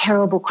this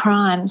terrible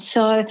crime.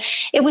 So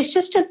it was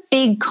just a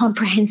big,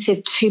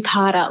 comprehensive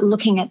 2-parter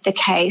looking at the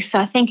case.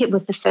 I think it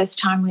was the first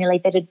time really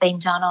that it had been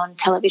done on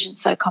television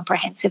so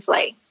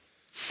comprehensively.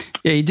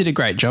 Yeah, you did a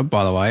great job,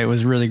 by the way. It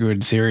was a really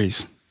good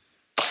series.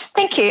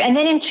 Thank you. And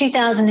then in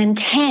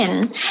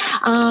 2010,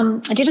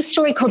 I did a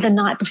story called The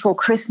Night Before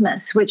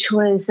Christmas, which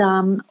was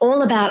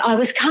all about, I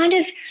was kind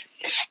of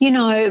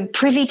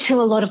privy to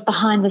a lot of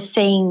behind the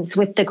scenes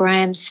with the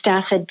Graham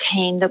Stafford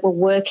team that were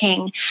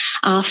working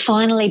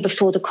finally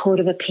before the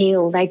Court of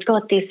Appeal. They'd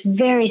got this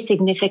very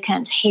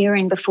significant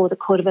hearing before the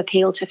Court of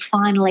Appeal to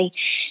finally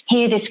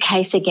hear this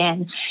case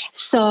again.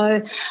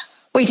 So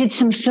we did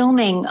some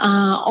filming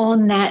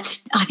on that,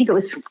 I think it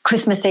was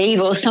Christmas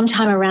Eve or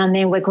sometime around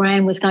there, where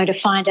Graham was going to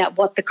find out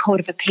what the Court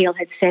of Appeal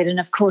had said. And,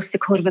 of course, the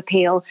Court of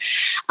Appeal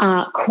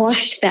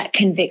quashed that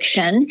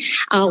conviction.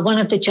 One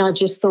of the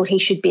judges thought he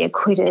should be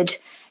acquitted.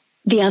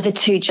 The other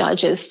 2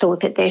 judges thought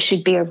that there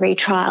should be a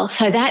retrial.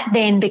 So that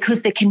then,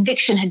 because the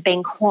conviction had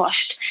been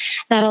quashed,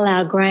 that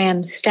allowed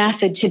Graham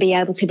Stafford to be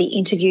able to be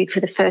interviewed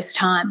for the first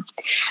time.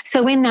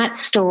 So in that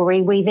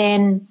story, we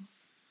then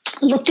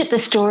looked at the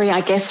story,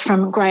 I guess,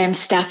 from Graham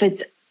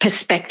Stafford's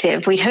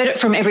perspective. We'd heard it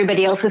from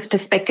everybody else's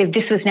perspective.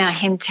 This was now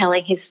him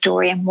telling his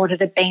story and what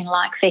it had been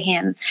like for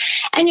him.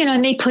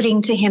 And, me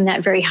putting to him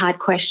that very hard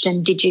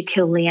question, did you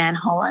kill Leanne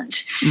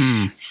Holland?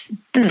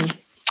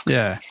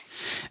 Yeah.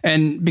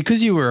 And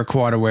because you were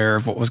quite aware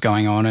of what was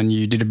going on and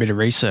you did a bit of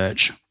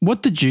research,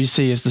 what did you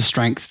see as the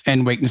strengths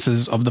and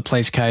weaknesses of the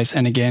police case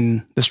and,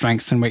 again, the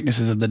strengths and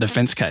weaknesses of the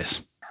defence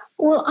case?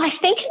 Well, I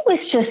think it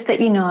was just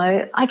that,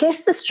 I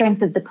guess the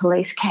strength of the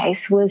police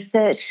case was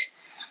that,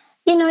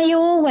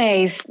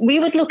 we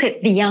would look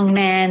at the young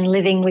man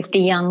living with the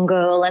young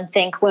girl and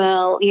think,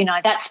 well,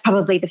 that's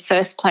probably the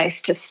first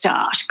place to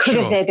start. Could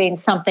have there been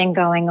something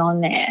going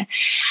on there?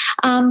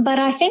 But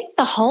I think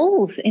the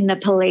holes in the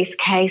police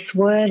case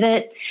were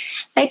that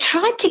they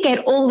tried to get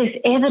all this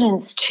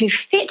evidence to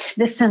fit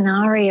the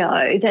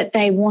scenario that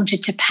they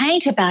wanted to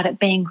paint about it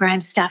being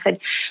Graham Stafford.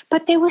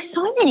 But there were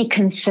so many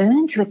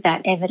concerns with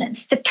that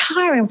evidence. The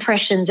tyre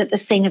impressions at the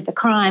scene of the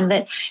crime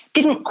that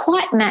didn't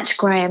quite match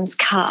Graham's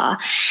car,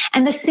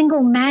 and the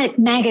single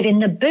maggot in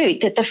the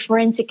boot that the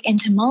forensic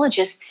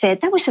entomologist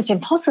said that was just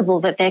impossible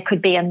that there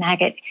could be a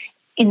maggot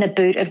in the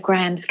boot of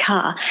Graham's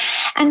car.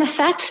 And the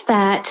fact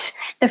that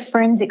the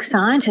forensic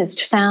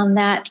scientist found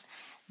that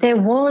there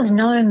was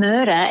no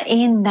murder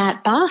in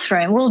that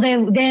bathroom. Well,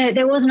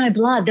 there was no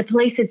blood. The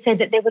police had said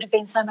that there would have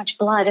been so much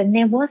blood, and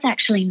there was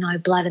actually no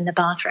blood in the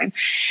bathroom.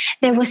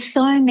 There were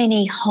so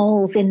many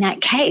holes in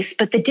that case,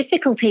 but the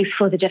difficulties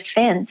for the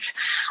defence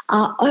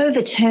are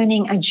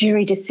overturning a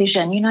jury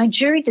decision. You know,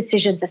 jury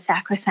decisions are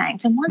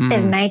sacrosanct, and once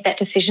they've made that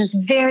decision, it's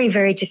very,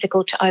 very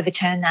difficult to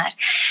overturn that.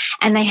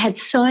 And they had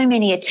so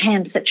many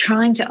attempts at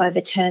trying to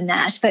overturn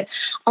that. But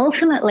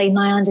ultimately,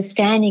 my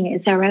understanding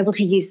is they were able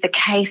to use the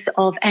case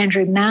of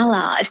Andrew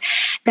Mallard,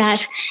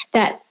 that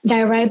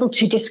they were able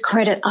to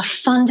discredit a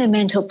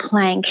fundamental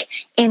plank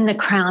in the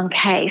Crown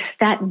case,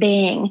 that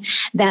being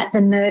that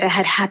the murder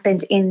had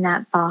happened in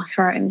that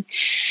bathroom.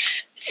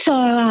 So,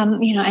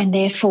 and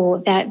therefore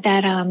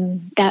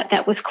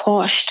that was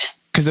quashed.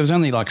 Because there was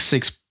only like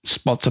 6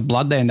 spots of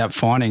blood they ended up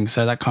finding,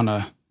 so that kind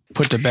of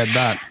put to bed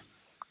that.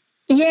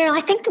 Yeah,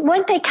 I think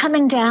weren't they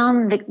coming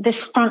down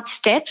this front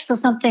steps or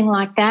something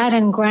like that,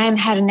 and Graham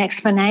had an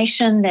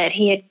explanation that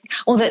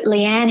that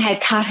Leanne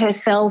had cut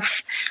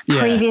herself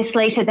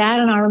previously to that.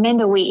 And I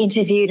remember we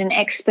interviewed an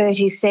expert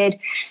who said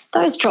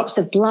those drops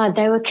of blood,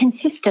 they were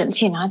consistent,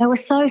 they were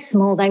so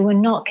small, they were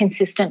not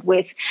consistent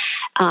with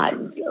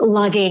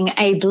lugging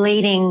a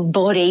bleeding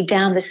body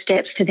down the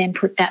steps to then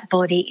put that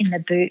body in the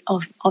boot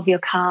of your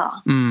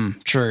car.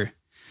 True.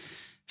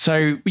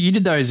 So you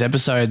did those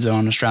episodes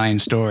on Australian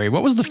Story.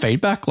 What was the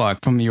feedback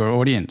like from your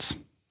audience?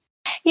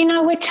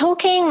 We're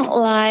talking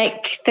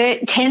like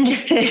 10 to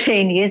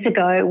 13 years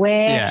ago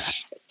where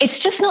it's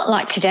just not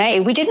like today.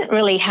 We didn't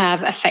really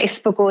have a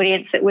Facebook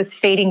audience that was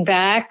feeding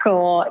back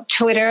or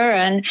Twitter.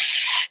 And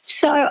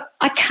so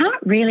I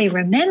can't really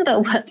remember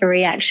what the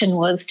reaction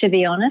was, to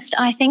be honest.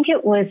 I think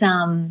it was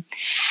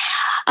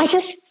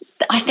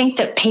I think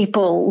that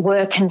people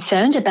were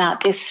concerned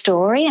about this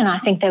story, and I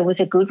think there was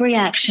a good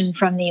reaction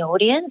from the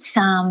audience.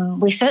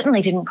 We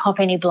certainly didn't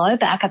cop any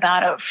blowback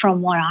about it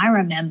from what I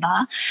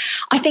remember.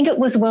 I think it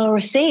was well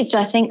received.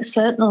 I think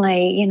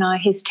certainly,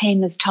 his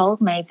team has told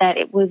me that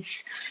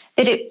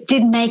it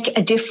did make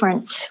a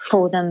difference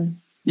for them,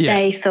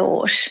 they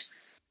thought.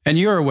 And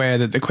you're aware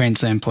that the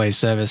Queensland Police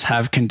Service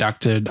have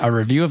conducted a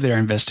review of their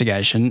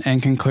investigation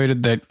and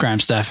concluded that Graham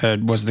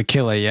Stafford was the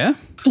killer, yeah?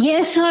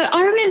 Yeah, so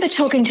I remember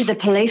talking to the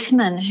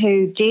policeman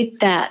who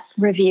did that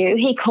review.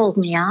 He called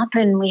me up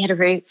and we had a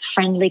very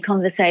friendly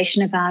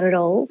conversation about it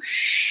all.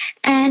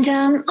 And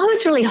I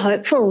was really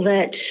hopeful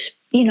that,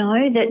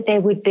 that there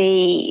would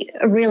be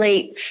a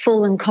really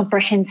full and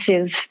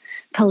comprehensive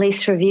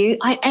police review.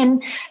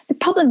 And the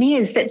problem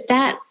is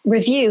that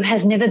review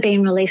has never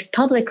been released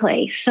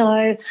publicly.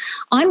 So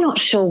I'm not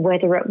sure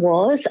whether it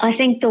was. I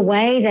think the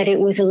way that it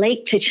was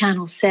leaked to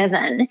Channel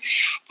 7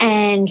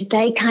 and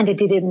they kind of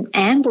did an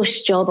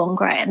ambush job on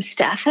Graham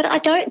Stafford, I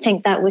don't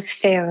think that was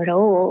fair at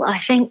all. I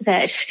think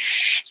that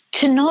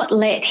to not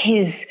let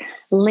his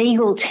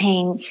legal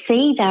team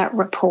see that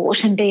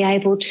report and be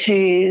able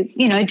to,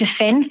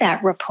 defend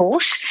that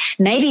report.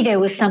 Maybe there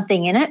was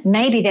something in it,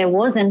 maybe there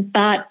wasn't,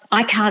 but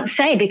I can't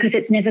say because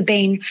it's never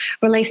been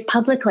released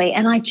publicly.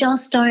 And I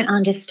just don't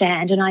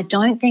understand, and I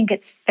don't think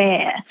it's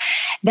fair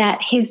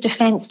that his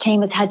defence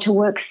team has had to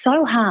work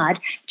so hard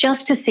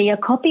just to see a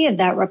copy of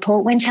that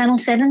report when Channel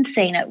 7's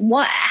seen it.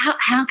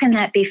 How can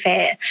that be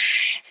fair?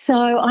 So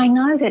I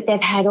know that they've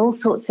had all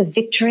sorts of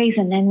victories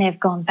and then they've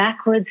gone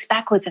backwards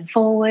and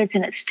forwards,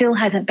 and it still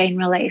hasn't been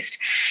released.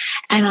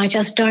 And I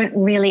just don't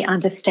really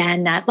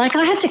understand that. Like,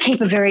 I have to keep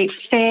a very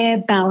fair,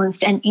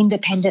 balanced and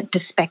independent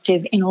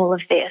perspective in all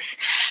of this.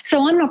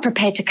 So I'm not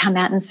prepared to come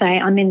out and say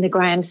I'm in the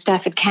Graham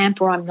Stafford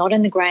camp or I'm not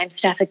in the Graham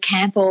Stafford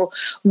camp or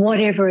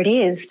whatever it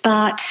is.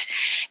 But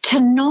to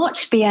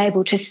not be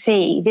able to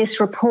see this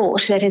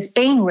report that has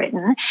been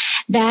written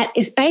that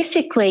is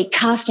basically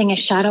casting a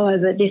shadow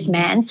over this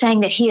man, saying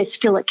that he is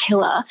still a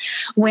killer,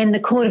 when the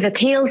Court of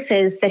Appeal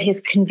says that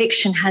his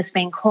conviction has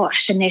been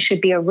quashed and there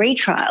should be a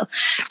retrial,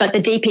 but the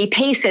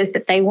DPP says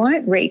that they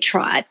won't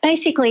retry it.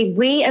 Basically,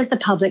 we as the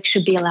public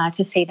should be allowed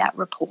to see that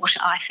report,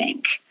 I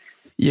think.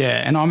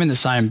 Yeah, and I'm in the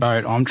same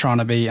boat. I'm trying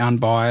to be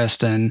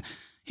unbiased and,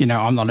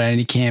 I'm not in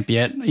any camp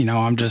yet.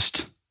 I'm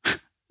just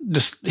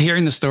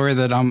hearing the story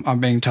that I'm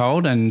being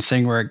told and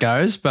seeing where it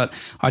goes. But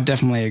I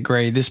definitely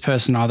agree. This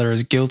person either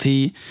is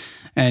guilty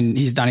and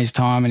he's done his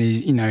time and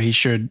he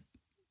should,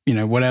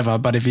 whatever.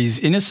 But if he's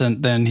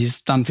innocent, then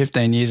he's done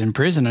 15 years in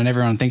prison and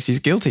everyone thinks he's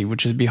guilty,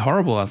 which would be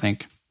horrible, I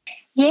think.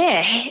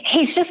 Yeah,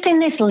 he's just in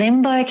this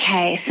limbo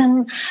case,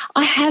 and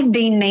I have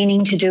been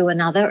meaning to do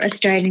another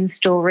Australian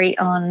story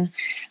on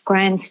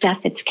Graham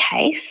Stafford's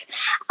case.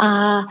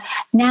 Now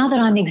that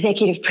I'm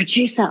executive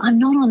producer, I'm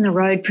not on the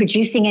road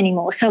producing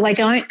anymore, so I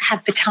don't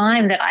have the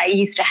time that I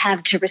used to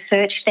have to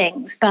research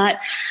things. But,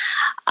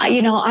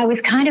 I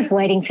was kind of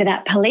waiting for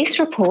that police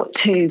report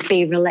to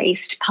be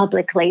released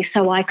publicly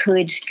so I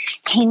could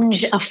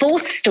hinge a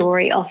fourth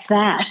story off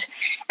that.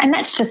 And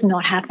that's just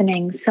not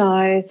happening.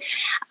 So,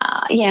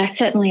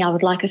 certainly I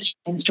would like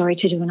Australian Story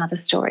to do another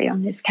story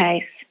on this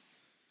case.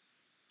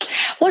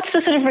 What's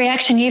the sort of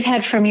reaction you've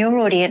had from your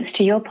audience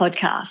to your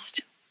podcast?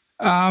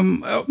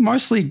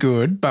 Mostly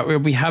good, but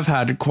we have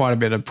had quite a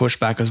bit of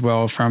pushback as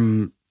well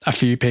from a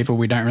few people.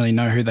 We don't really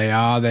know who they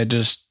are. They're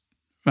just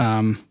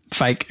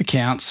fake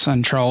accounts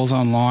and trolls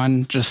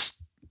online, just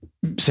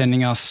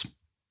sending us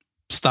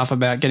stuff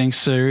about getting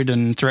sued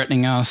and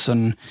threatening us.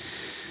 And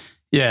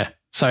yeah,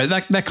 so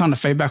that kind of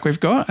feedback we've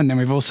got. And then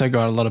we've also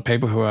got a lot of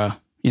people who are,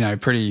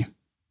 pretty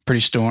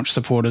staunch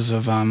supporters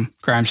of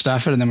Graham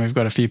Stafford. And then we've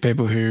got a few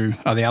people who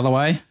are the other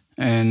way.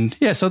 And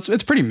yeah, so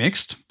it's pretty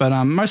mixed, but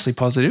mostly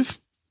positive.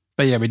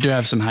 But yeah, we do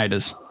have some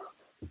haters.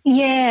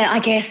 Yeah, I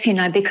guess,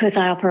 because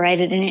I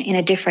operated in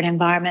a different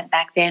environment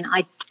back then,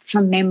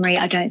 from memory,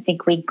 I don't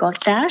think we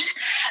got that.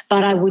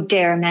 But I would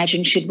dare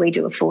imagine, should we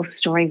do a fourth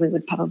story, we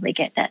would probably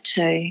get that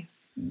too.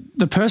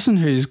 The person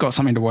who's got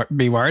something to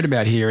be worried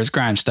about here is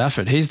Graham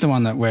Stafford. He's the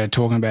one that we're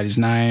talking about his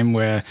name.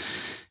 We're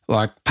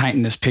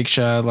painting this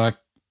picture.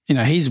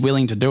 He's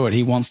willing to do it.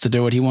 He wants to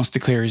do it. He wants to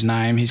clear his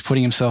name. He's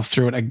putting himself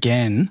through it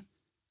again.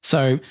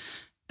 So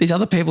these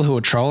other people who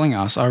are trolling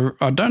us,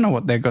 I don't know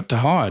what they've got to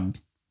hide.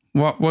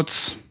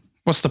 What's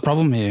the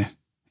problem here?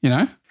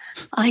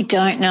 I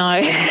don't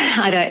know.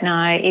 I don't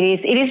know.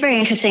 It is very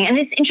interesting. And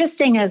it's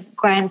interesting of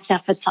Graham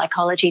Stafford's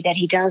psychology that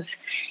he does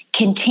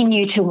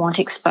continue to want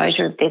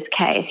exposure of this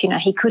case.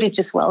 He could have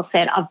just well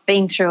said, I've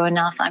been through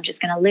enough. I'm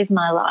just going to live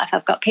my life.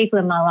 I've got people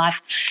in my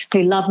life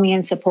who love me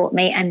and support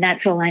me, and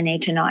that's all I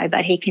need to know.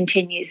 But he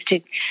continues to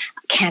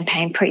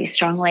campaign pretty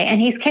strongly,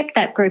 and he's kept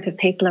that group of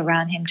people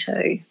around him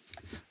too.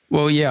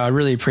 Well, yeah, I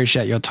really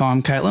appreciate your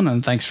time, Caitlin,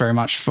 and thanks very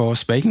much for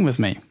speaking with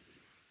me.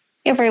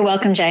 You're very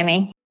welcome,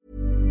 Jamie.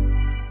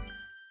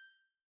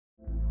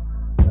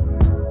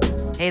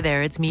 Hey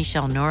there, it's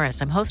Michelle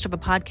Norris. I'm host of a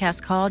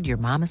podcast called Your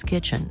Mama's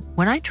Kitchen.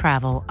 When I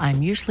travel,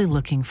 I'm usually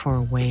looking for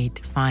a way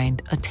to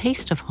find a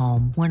taste of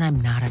home when I'm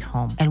not at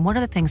home. And one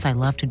of the things I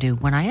love to do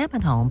when I am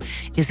at home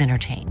is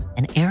entertain.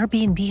 And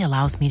Airbnb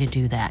allows me to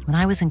do that. When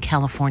I was in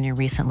California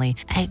recently,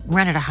 I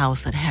rented a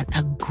house that had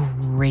a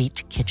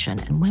great kitchen.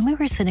 And when we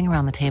were sitting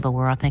around the table, we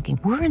were all thinking,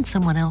 we're in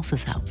someone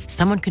else's house.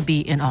 Someone could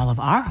be in all of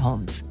our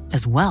homes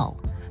as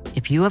well.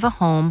 If you have a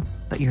home,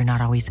 but you're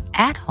not always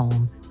at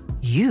home,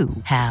 you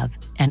have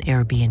an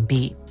Airbnb.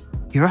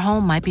 Your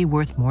home might be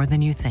worth more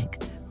than you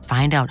think.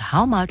 Find out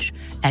how much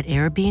at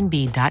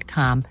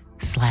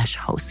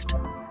airbnb.com/host.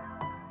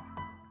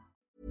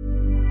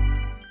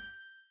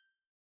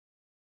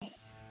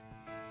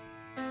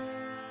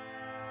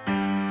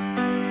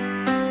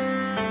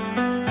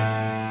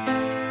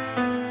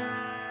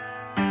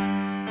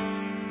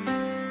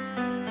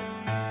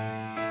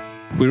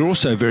 We're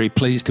also very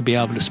pleased to be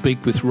able to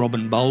speak with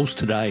Robin Bowles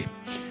today.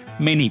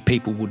 Many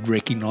people would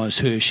recognise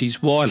her.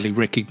 She's widely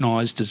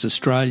recognised as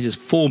Australia's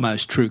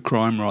foremost true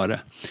crime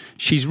writer.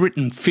 She's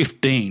written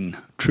 15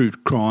 true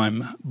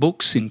crime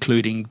books,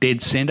 including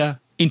Dead Centre,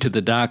 Into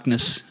the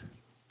Darkness,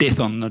 Death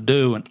on the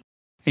Derwent.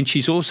 And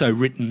she's also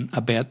written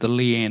about the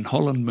Leanne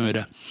Holland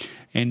murder.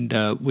 And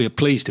we're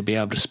pleased to be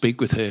able to speak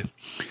with her.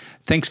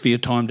 Thanks for your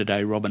time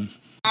today, Robin.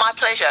 My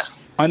pleasure.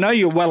 I know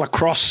you're well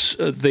across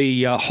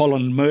the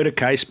Holland murder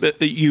case, but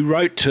you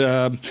wrote,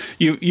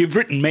 you've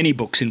written many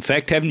books, in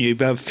fact, haven't you?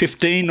 About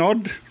 15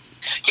 odd?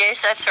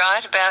 Yes, that's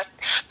right, about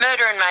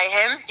murder and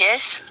mayhem,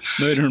 yes.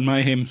 Murder and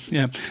mayhem,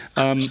 yeah,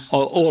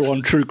 all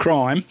on true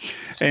crime.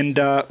 And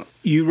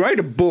you wrote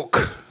a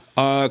book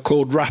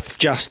called Rough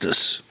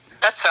Justice.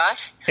 That's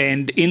right.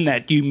 And in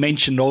that you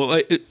mentioned,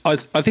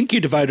 I think you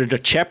devoted a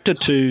chapter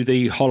to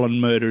the Holland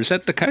murder. Is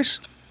that the case?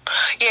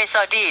 Yes,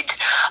 I did.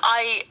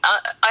 I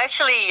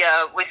actually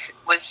was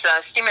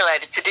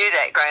stimulated to do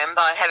that, Graham,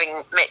 by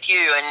having met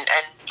you and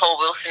Paul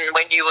Wilson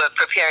when you were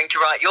preparing to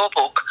write your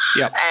book.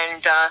 Yep.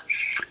 And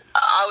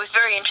I was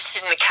very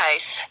interested in the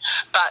case,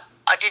 but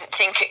I didn't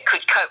think it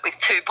could cope with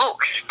two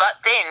books.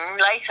 But then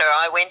later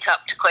I went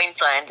up to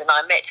Queensland and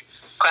I met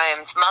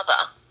Graham's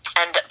mother.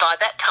 And by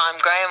that time,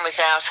 Graham was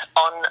out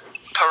on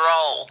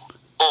parole.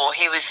 Or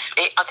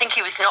I think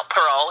he was not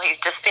parole, he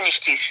just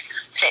finished his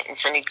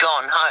sentence and he'd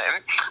gone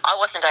home. I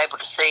wasn't able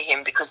to see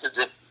him because of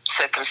the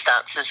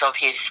circumstances of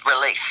his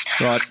release.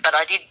 Right. But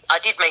I did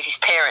meet his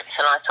parents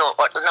and I thought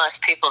what nice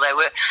people they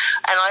were.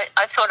 And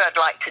I thought I'd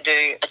like to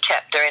do a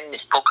chapter in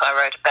this book I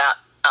wrote about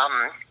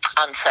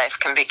unsafe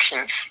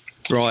convictions.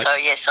 Right. So,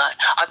 yes,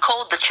 I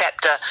called the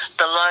chapter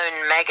The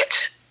Lone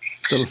Maggot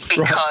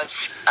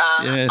because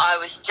yes. I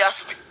was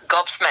just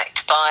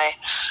gobsmacked by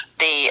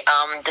the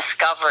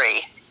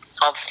discovery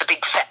the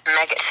big fat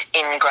maggot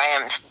in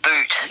Graham's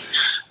boot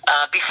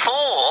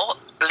before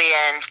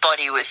Leanne's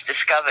body was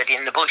discovered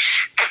in the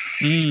bush.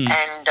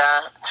 And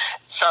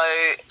so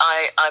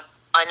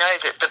I know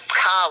that the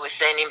car was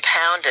then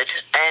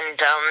impounded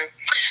and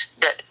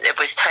that it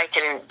was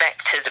taken back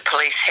to the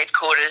police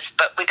headquarters,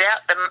 but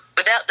without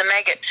the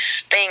maggot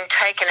being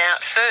taken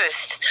out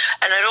first.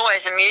 And it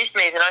always amused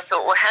me that I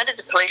thought, well, how did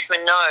the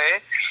policeman know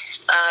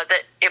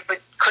that it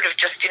could have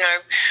just,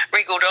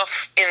 wriggled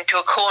off into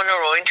a corner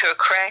or into a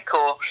crack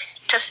or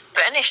just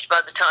vanished by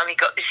the time he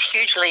got this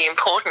hugely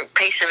important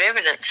piece of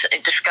evidence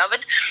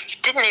discovered?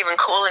 Didn't even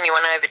call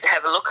anyone over to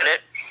have a look at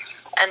it.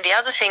 And the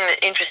other thing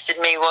that interested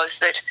me was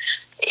that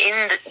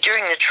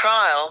during the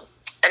trial,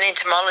 an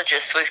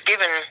entomologist was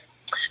given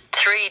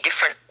 3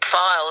 different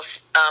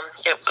files,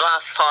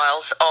 glass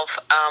files of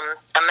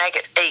a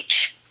maggot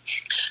each,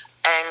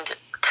 and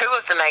 2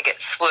 of the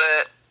maggots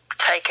were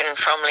taken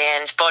from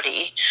Leanne's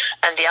body,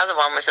 and the other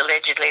one was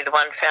allegedly the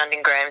one found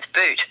in Graham's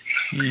boot.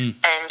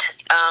 And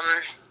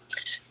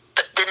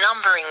the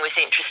numbering was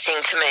interesting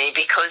to me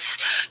because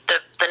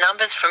the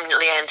numbers from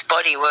Leanne's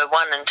body were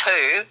 1 and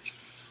 2,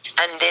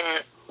 and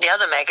then the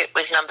other maggot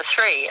was number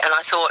 3, and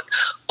I thought,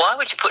 why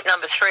would you put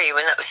number 3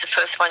 when that was the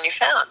first one you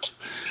found?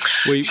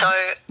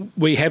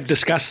 We have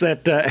discussed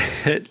that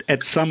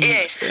at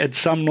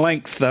some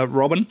length,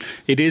 Robin.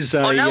 It is.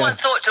 Well, no one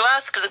thought to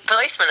ask the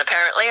policeman.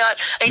 Apparently,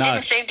 he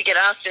didn't seem to get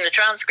asked in the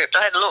transcript.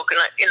 I had a look,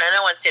 and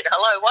no one said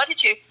hello. Why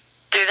did you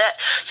do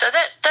that? So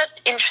that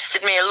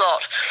interested me a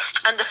lot,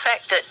 and the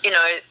fact that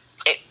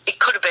it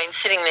could have been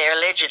sitting there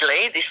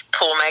allegedly, this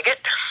poor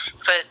maggot,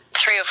 for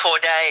 3 or 4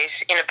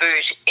 days in a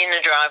boot in the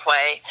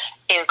driveway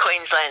in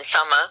Queensland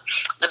summer.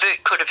 The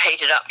boot could have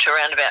heated up to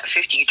around about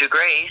 50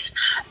 degrees,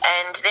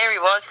 and there he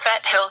was,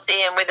 fat,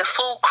 healthy, and with a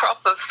full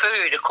crop of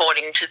food,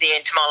 according to the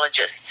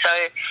entomologist. So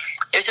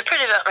it was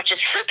pretty much a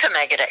super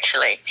maggot,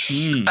 actually.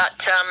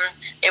 But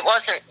it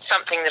wasn't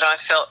something that I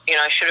felt,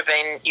 should have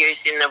been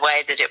used in the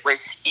way that it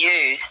was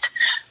used.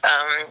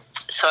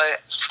 So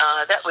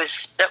that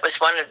was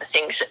one of the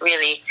things that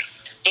really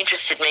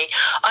interested me.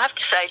 I have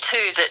to say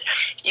too that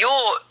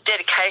your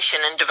dedication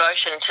and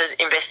devotion to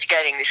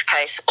investigating this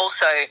case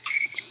also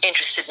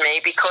interested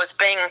me, because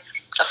being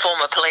a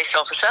former police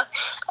officer,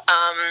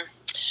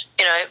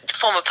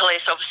 former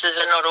police officers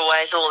are not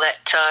always all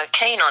that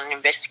keen on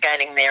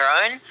investigating their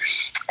own,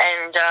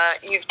 and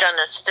you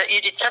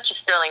did such a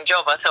sterling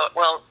job. I thought,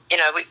 well,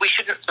 we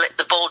shouldn't let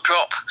the ball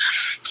drop,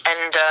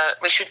 and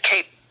we should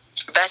keep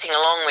batting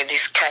along with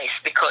this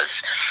case,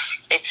 because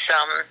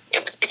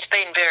it's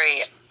been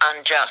very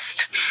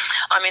unjust.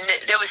 I mean,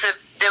 there was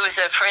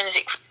a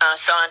forensic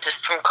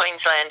scientist from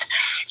Queensland,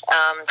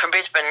 from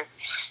Brisbane,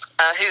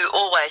 who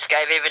always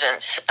gave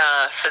evidence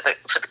for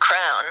the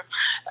Crown,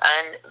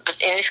 but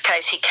in this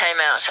case he came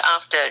out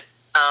after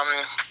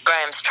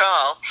Graham's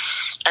trial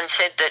and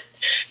said that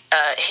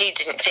he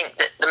didn't think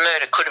that the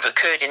murder could have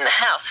occurred in the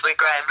house where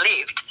Graham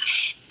lived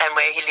and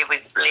where he lived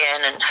with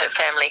Leanne and her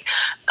family,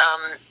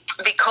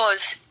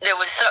 because there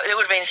would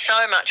have been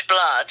so much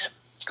blood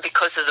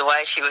because of the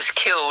way she was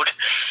killed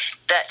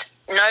that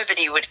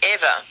nobody would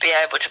ever be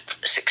able to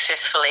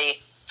successfully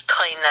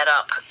clean that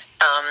up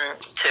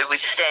to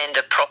withstand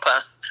a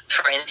proper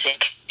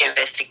forensic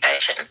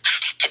investigation.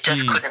 It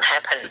just couldn't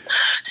happen.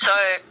 So,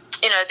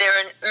 there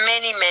are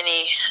many,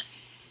 many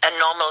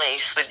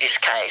anomalies with this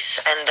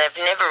case, and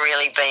they've never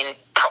really been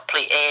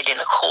properly aired in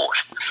a court,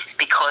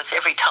 because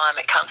every time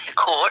it comes to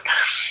court,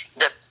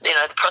 the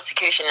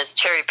prosecution has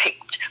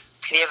cherry-picked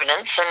the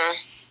evidence, and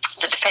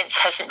the defence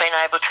hasn't been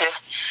able to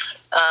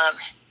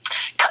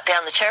cut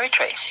down the cherry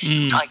tree,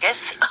 I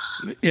guess.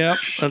 Yeah,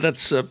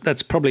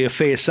 that's probably a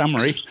fair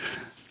summary.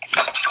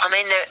 I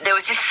mean, there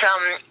was this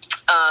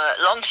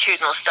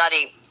longitudinal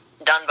study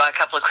done by a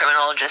couple of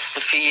criminologists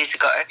a few years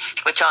ago,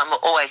 which I'm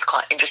always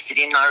quite interested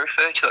in. I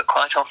refer to it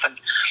quite often.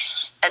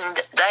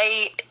 And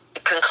they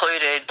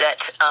concluded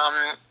that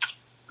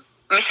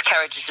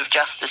miscarriages of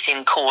justice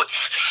in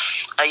courts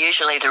are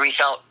usually the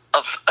result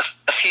of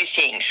a few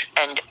things,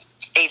 and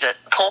either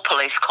poor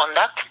police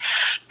conduct,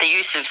 the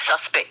use of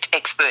suspect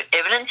expert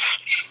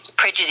evidence,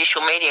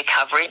 prejudicial media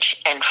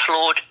coverage, and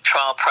flawed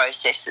trial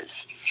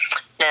processes.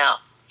 Now,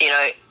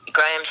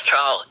 Graham's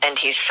trial and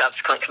his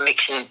subsequent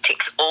conviction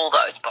ticks all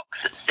those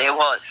boxes. There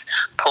was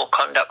poor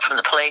conduct from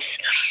the police.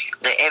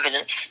 The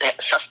evidence,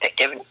 suspect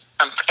evidence,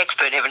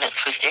 expert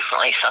evidence was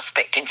definitely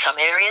suspect in some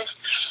areas,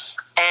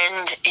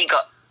 and he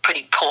got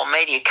pretty poor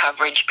media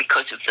coverage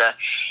because of the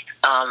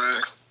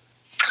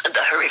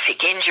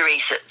horrific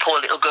injuries that poor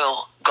little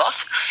girl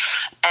got,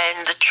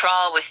 and the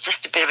trial was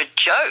just a bit of a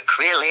joke,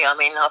 really. I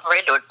mean, I've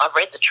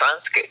read the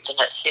transcript, and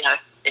it's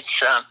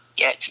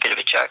it's a bit of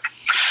a joke.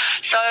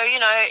 So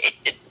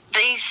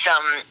these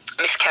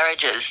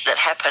miscarriages that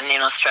happen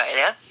in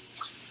Australia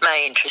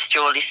may interest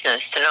your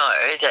listeners to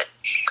know that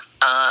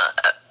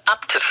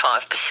up to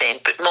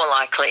 5%, but more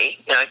likely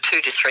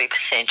 2 to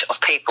 3% of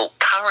people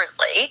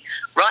currently,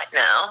 right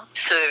now,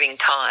 serving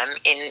time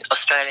in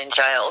Australian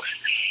jails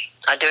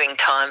are doing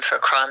time for a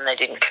crime they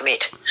didn't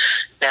commit.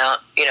 Now,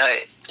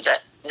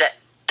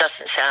 that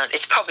doesn't sound,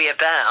 it's probably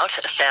about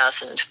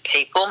 1,000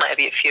 people,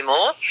 maybe a few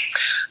more.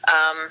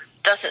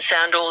 Doesn't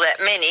sound all that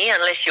many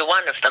unless you're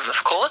one of them,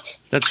 of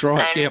course. That's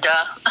right, and,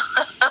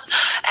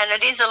 and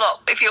it is a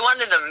lot if you're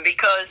one of them,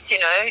 because, you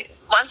know,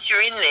 once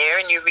you're in there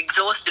and you've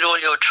exhausted all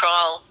your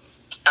trial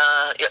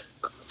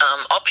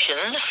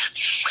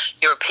options,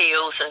 your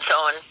appeals and so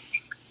on,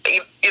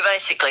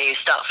 you're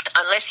stuffed,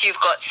 unless you've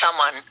got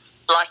someone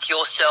like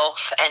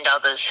yourself and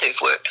others who've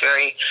worked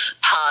very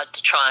hard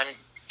to try and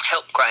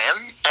help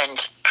Graham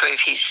and prove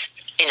his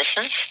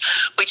innocence,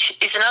 which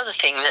is another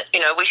thing that, you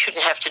know, we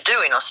shouldn't have to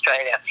do in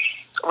Australia.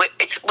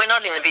 We're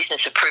not in the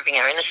business of proving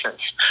our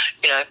innocence.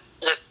 You know,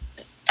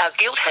 our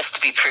guilt has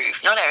to be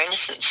proved, not our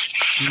innocence.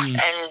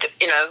 And,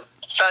 you know,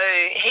 so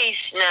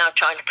he's now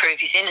trying to prove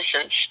his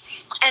innocence,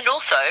 and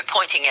also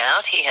pointing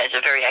out he has a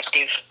very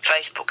active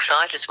Facebook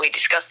site, as we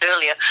discussed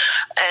earlier,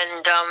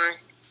 and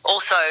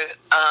also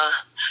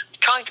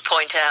trying to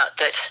point out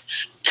that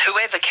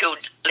whoever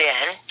killed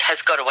Leanne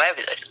has got away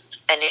with it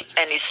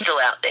and is still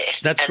out there.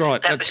 That's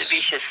right. That was a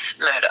vicious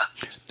murder.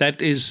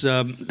 That is,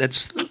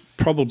 that's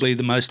probably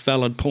the most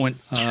valid point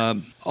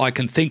I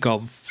can think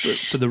of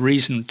for the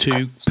reason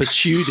to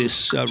pursue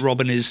this,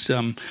 Robin, is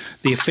the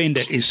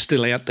offender is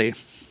still out there,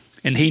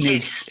 and he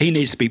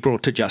needs to be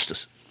brought to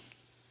justice.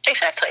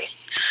 Exactly.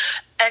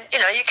 And, you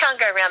know, you can't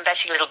go around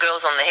bashing little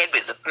girls on the head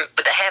with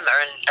a hammer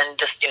and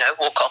just, you know,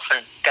 walk off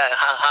and go,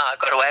 ha, I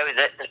got away with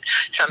it. And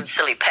some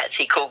silly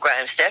patsy called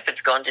Graham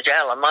Stafford's gone to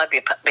jail on my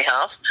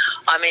behalf.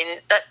 I mean,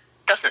 that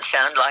doesn't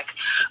sound like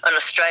an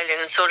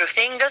Australian sort of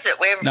thing, does it?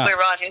 We're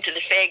right into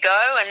the fair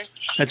go. And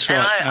that's right.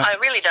 And I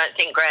really don't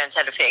think Graham's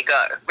had a fair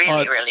go.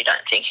 Really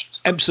don't think.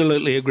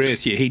 Absolutely agree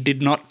with you. He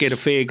did not get a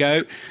fair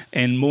go.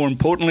 And more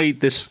importantly,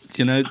 this,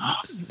 you know,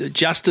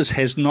 justice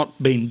has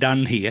not been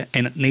done here,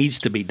 and it needs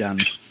to be done.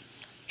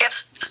 Yep.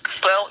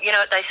 Well, you know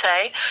what they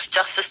say,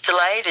 justice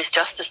delayed is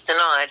justice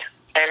denied.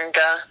 And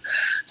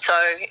so,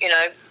 you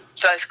know,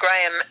 both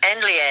Graham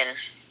and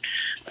Leanne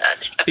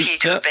appear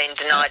to have been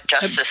denied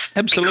justice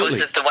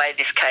because of the way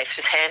this case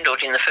was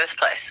handled in the first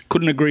place.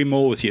 Couldn't agree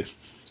more with you.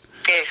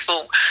 Yes,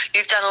 well,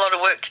 you've done a lot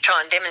of work to try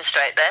and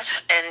demonstrate that.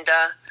 And,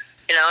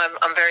 you know,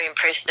 I'm very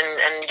impressed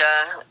and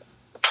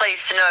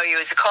pleased to know you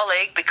as a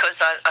colleague, because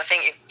I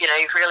think, you know,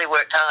 you've really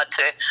worked hard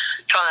to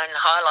try and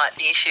highlight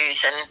the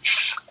issues.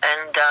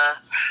 And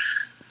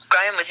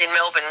Graham was in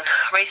Melbourne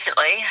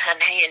recently,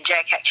 and he and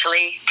Jack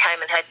actually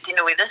came and had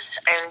dinner with us,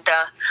 and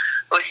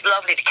it was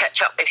lovely to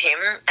catch up with him.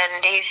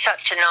 And he's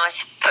such a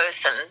nice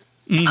person.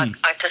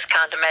 I just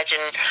can't imagine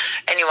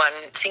anyone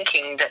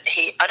thinking that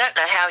I don't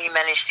know how he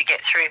managed to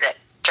get through that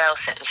jail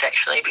sentence,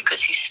 actually,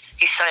 because he's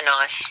so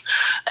nice.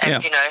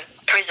 And, you know,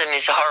 prison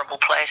is a horrible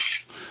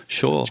place.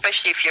 Sure.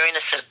 Especially if you're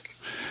innocent.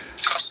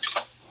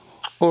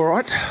 All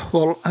right.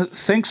 Well,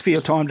 thanks for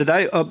your time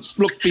today.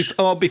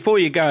 Look, before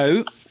you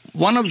go,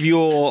 one of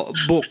your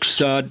books,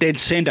 Dead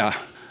Centre,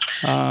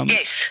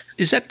 yes.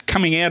 Is that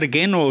coming out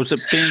again, or is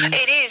it being...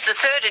 It is. The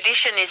third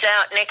edition is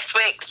out next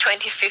week, the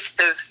 25th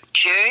of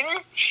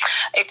June.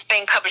 It's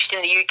being published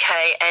in the UK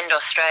and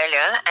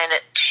Australia, and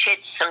it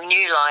sheds some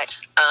new light.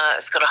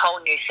 It's got a whole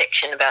new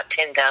section, about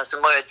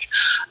 10,000 words,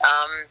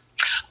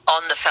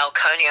 on the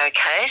Falconio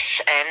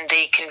case and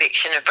the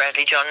conviction of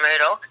Bradley John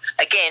Murdoch.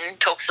 Again,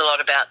 talks a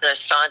lot about the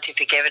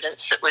scientific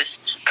evidence that was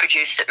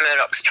produced at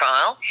Murdoch's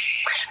trial.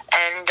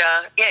 And,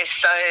 yes,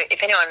 so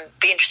if anyone would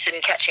be interested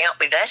in catching up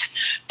with that,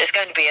 there's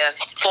going to be a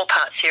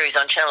 4-part series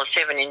on Channel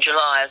 7 in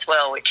July as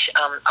well, which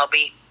I'll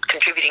be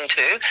contributing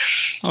to.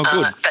 Oh,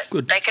 good.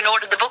 But they can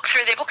order the book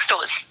through their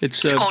bookstores.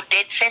 It's called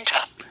Dead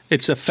Centre.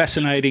 It's a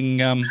fascinating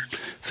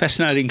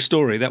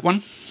story, that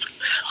one.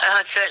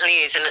 It certainly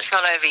is, and it's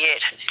not over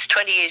yet. It's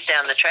 20 years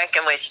down the track,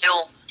 and we're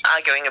still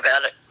arguing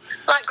about it.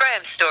 Like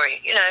Graham's story,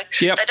 you know,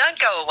 They don't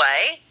go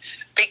away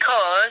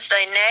because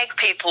they nag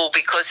people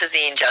because of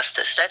the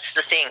injustice. That's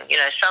the thing. You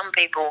know, some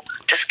people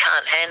just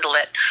can't handle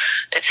it.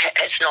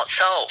 It's not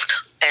solved.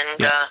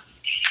 And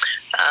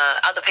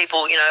other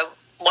people, you know,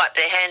 wipe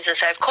their hands and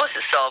say, of course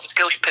it's solved. The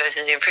guilty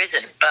person's in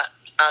prison. But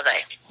are they?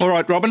 All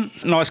right, Robin.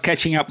 Nice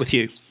catching up with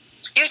you.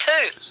 You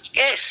too.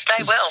 Yes,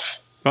 stay well.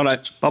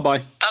 Righto. Bye-bye.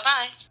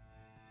 Bye-bye.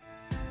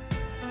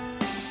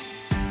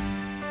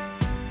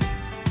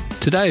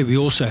 Today we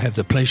also have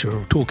the pleasure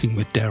of talking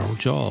with Daryl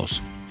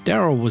Giles.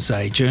 Daryl was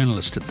a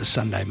journalist at the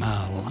Sunday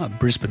Mail, a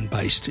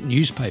Brisbane-based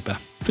newspaper,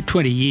 for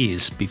 20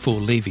 years before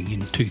leaving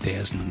in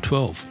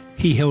 2012.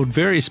 He held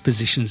various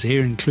positions there,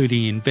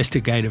 including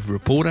investigative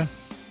reporter,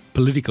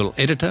 political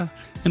editor,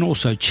 and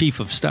also chief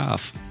of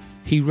staff.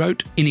 He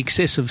wrote in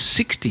excess of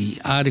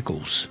 60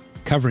 articles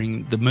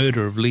covering the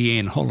murder of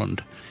Leanne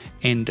Holland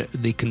and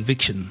the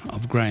conviction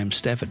of Graham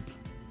Stafford.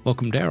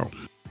 Welcome, Daryl.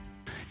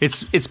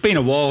 It's been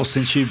a while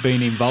since you've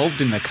been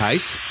involved in the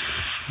case.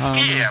 Yeah,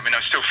 I mean,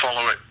 I still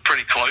follow it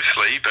pretty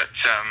closely, but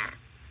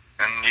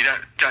and you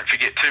don't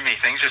forget too many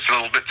things, just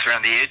little bits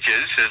around the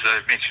edges, as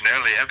I mentioned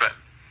earlier. But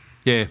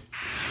yeah,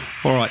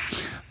 all right.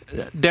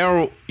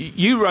 Daryl,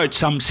 you wrote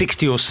some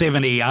 60 or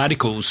 70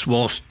 articles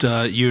whilst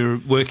you're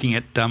working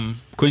at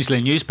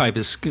Queensland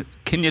newspapers.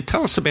 Can you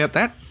tell us about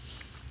that?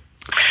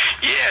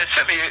 Yeah,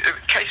 certainly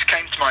a case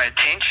came to my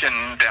attention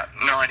about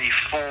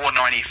 94,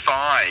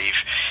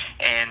 95,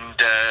 and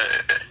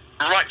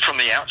right from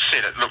the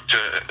outset it looked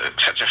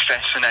such a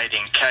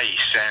fascinating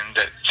case, and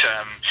that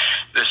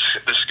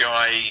this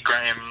guy,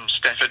 Graham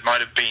Stafford, might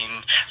have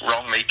been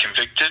wrongly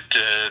convicted.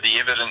 The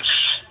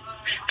evidence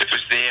that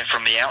was there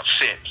from the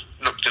outset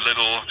looked a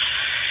little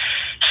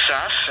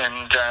sus,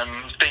 and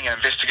being an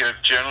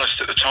investigative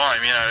journalist at the time,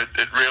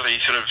 it really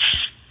sort of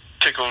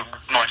tickled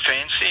my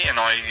fancy, and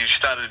I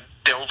started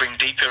delving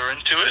deeper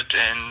into it,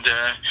 and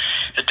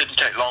it didn't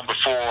take long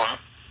before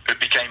it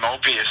became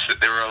obvious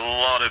that there were a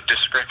lot of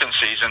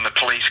discrepancies in the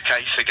police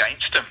case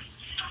against him.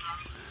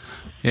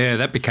 Yeah,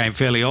 that became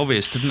fairly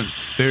obvious, didn't it,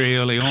 very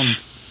early on?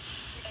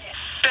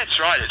 That's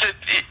right.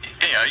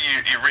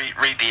 You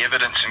read the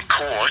evidence in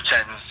court,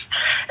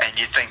 and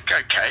you think,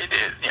 okay,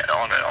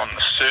 on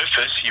the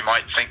surface you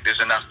might think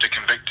there's enough to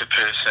convict a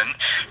person,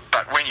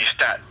 but when you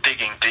start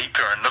digging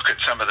deeper and look at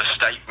some of the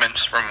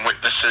statements from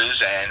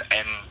witnesses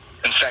and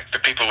in fact the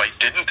people they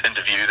didn't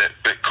interview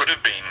that could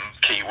have been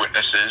key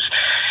witnesses,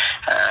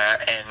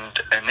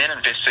 and then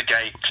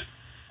investigate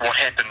what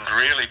happened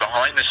really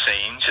behind the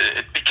scenes,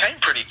 it became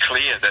pretty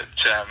clear that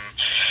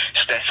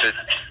Stafford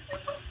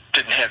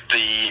didn't have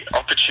the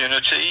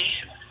opportunity,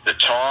 the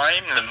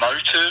time, the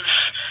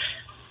motive,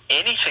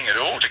 anything at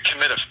all to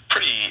commit a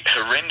pretty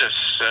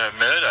horrendous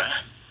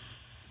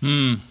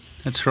murder.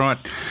 That's right.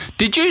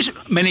 Did you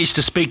manage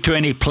to speak to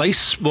any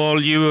police while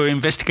you were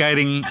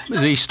investigating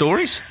these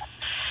stories?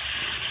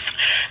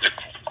 Look,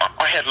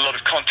 I had a lot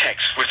of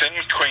contacts within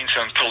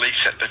Queensland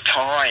Police at the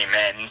time,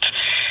 and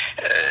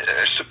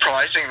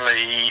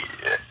surprisingly,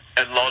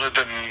 a lot of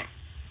them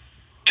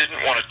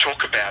didn't want to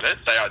talk about it.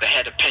 They either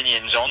had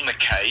opinions on the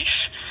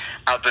case,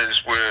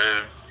 others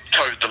were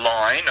towed the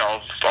line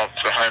of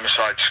the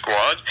homicide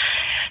squad,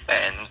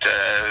 and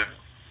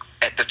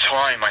at the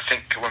time, I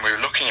think when we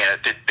were looking at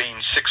it, there'd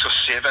been 6 or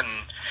 7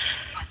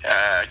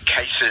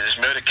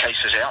 murder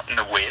cases out in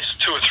the west,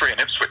 2 or 3 in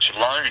Ipswich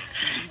alone,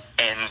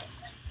 and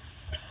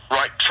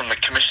right from the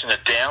commissioner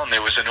down,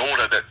 there was an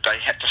order that they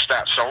had to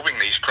start solving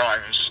these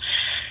crimes.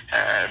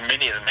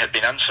 Many of them had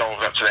been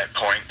unsolved up to that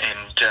point,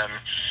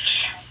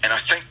 and I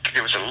think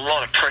there was a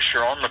lot of pressure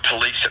on the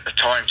police at the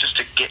time just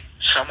to get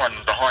someone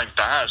behind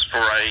bars for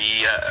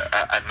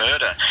a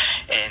murder.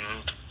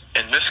 And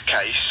in this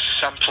case,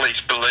 some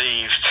police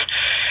believed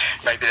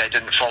maybe they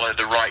didn't follow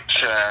the right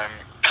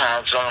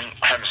paths on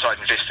homicide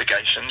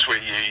investigations,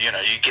 where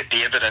you get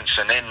the evidence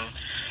and then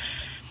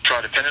try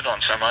to pin it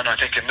on someone. I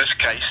think in this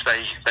case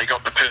they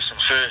got the person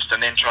first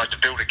and then tried to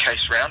build a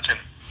case around him.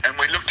 And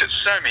we looked at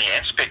so many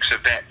aspects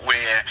of that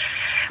where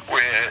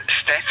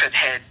Stafford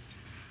had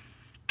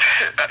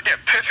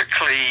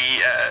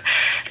perfectly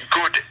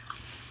good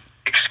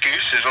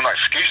excuses, or not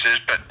excuses,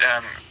 but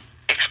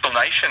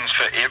explanations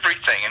for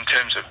everything in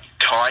terms of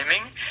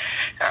timing,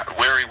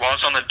 where he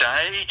was on the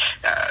day,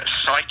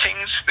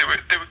 sightings. There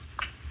were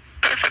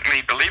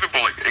perfectly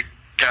believable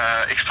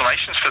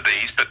explanations for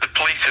these, but the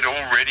police had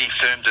already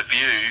formed a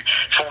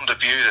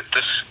view that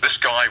this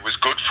guy was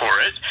good for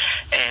it,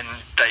 and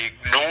they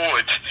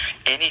ignored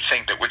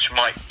anything which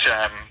might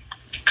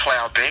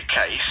cloud their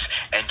case,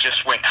 and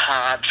just went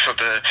hard for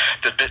the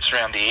bits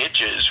around the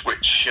edges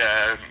which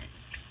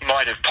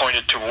might have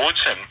pointed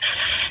towards him,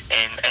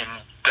 and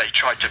they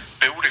tried to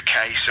build a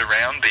case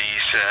around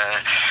these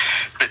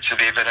bits of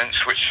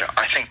evidence, which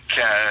I think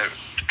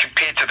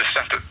compared to the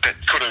stuff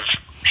that could have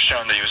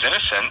shown that he was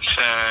innocent,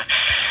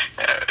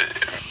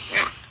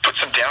 put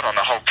some doubt on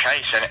the whole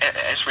case. And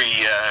as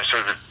we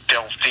sort of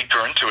delved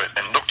deeper into it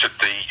and looked at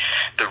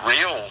the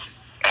real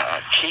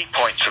key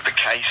points of the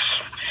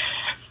case,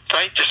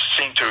 they just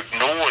seemed to have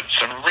ignored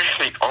some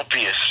really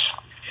obvious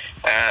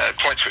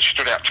points which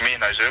stood out to me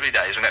in those early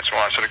days, and that's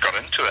why I sort of got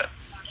into it.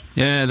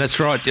 Yeah, that's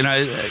right.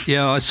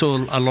 I saw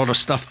a lot of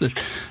stuff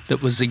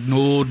that was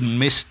ignored and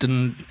missed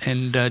and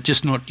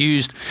just not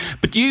used.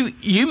 But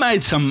you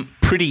made some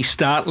pretty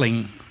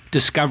startling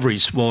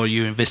discoveries while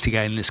you were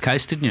investigating this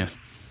case, didn't you?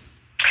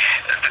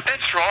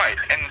 That's right.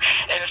 And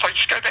if I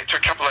just go back to a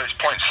couple of those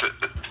points,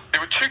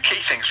 there were 2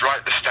 key things right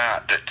at the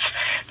start that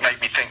made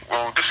me think,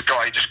 well, this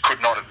guy just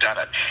could not have done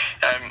it.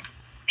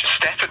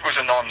 Stafford was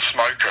a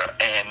non-smoker,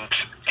 and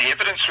the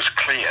evidence was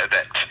clear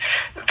that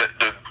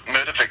the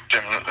murder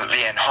victim,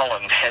 Leanne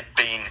Holland, had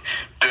been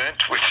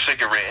burnt with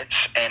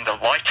cigarettes and a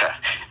lighter.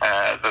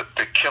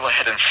 The killer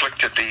had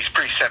inflicted these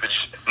pretty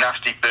savage,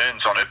 nasty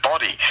burns on her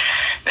body.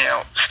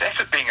 Now,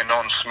 Stafford being a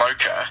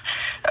non-smoker,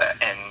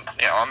 and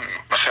I'm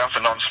myself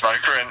a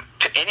non-smoker, and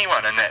to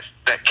anyone in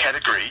that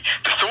category,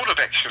 the thought of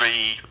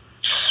actually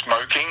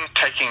smoking,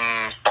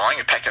 buying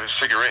a packet of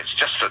cigarettes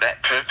just for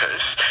that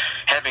purpose,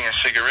 having a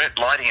cigarette,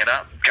 lighting it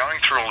up, going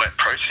through all that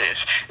process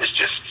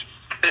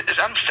is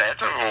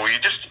unfathomable.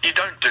 You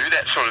don't do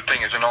that sort of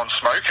thing as a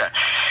non-smoker,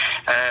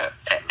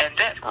 and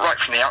that right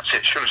from the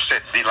outset should have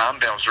set the alarm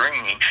bells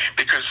ringing,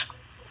 because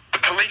the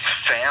police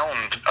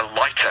found a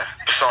lighter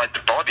beside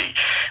the body,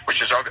 which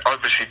has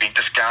obviously been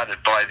discarded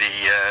by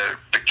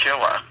the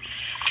killer,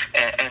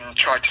 and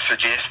tried to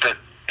suggest that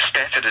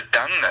Stafford had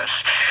done this.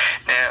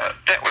 Now,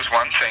 that was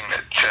one thing. thing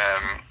that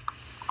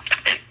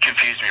it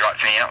confused me right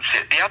from the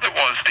outset. The other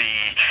was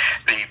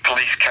the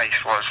police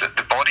case was that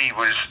the body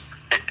was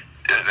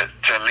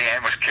that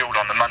Leanne was killed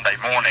on the Monday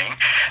morning.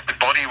 The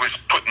body was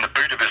put in the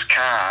boot of his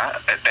car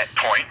at that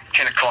point,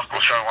 10 o'clock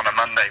or so on a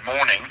Monday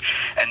morning,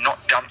 and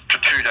not dumped for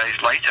 2 days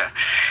later.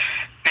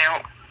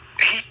 Now,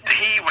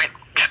 he went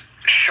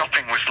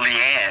shopping with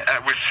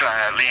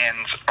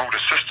Leanne's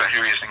older sister,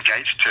 who he is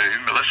engaged to,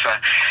 Melissa,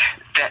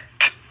 that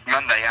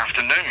Monday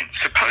afternoon,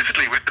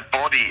 supposedly with the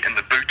body in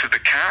the boot of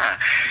the car.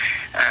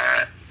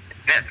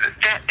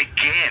 That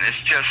again is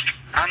just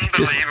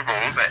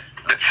unbelievable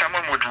that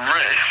someone would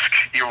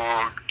risk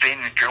your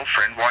then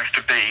girlfriend,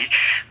 wife-to-be,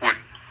 would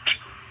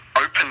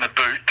open the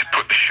boot to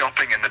put the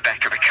shopping in the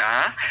back of the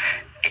car.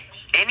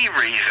 Any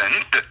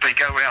reason that they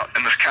go out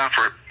in this car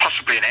for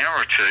possibly an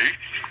hour or two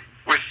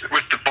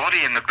with the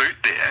body in the boot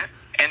there,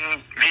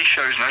 and he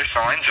shows no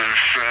signs of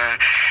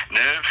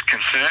nerves,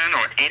 concern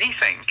or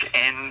anything,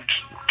 and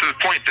to the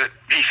point that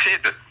he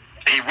said that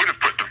he would have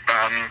put the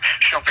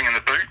shopping in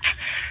the boot.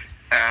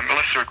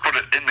 Melissa had put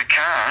it in the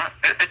car.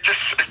 It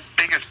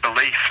beggars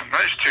belief.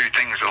 Those two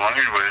things alone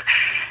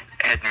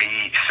had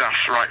me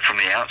sus right from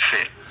the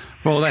outset.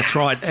 Well, that's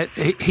right.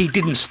 He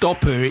didn't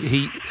stop her.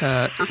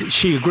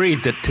 She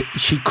agreed that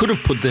she could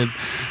have put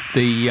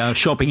the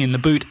shopping in the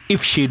boot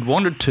if she'd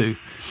wanted to.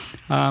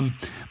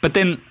 But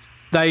then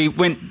they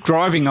went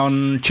driving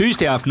on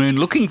Tuesday afternoon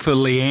looking for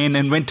Leanne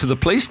and went to the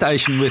police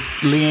station with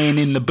Leanne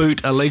in the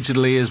boot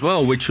allegedly as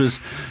well, which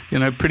was,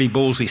 pretty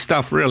ballsy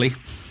stuff, really.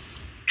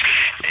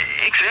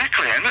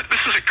 Exactly, and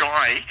this is a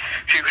guy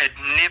who had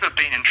never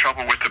been in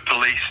trouble with the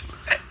police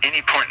at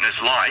any point in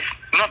his life,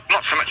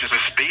 not so much as a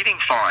speeding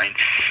fine,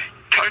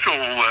 total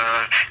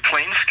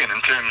clean skin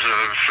in terms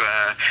of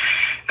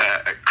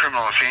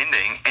criminal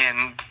offending,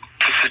 and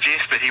to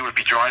suggest that he would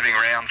be driving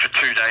around for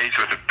 2 days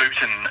with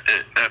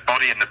a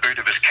body in the boot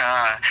of his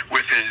car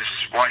with his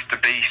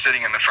wife-to-be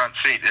sitting in the front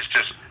seat is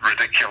just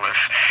ridiculous.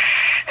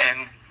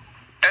 And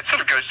that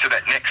sort of goes to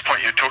that next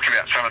point you were talking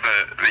about. Some of the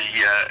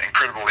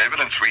incredible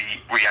evidence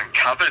we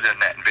uncovered in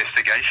that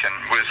investigation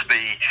was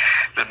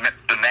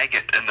the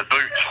maggot in the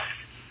boot.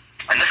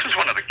 And this is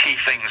one of the key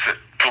things that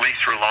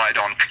police relied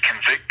on to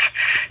convict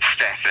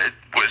Stafford,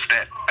 was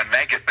that a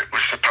maggot that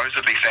was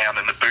supposedly found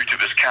in the boot of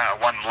his car,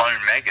 one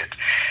lone maggot,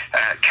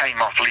 came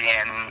off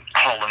Leanne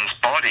Holland's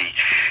body.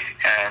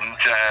 And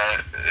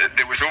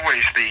there was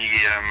always the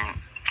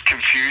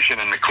confusion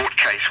in the court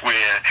case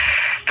where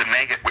the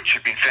maggot, which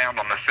had been found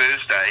on the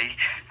Thursday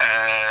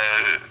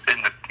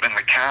in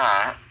the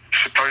car,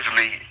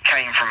 supposedly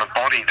came from a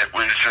body that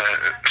was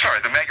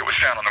the maggot was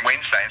found on the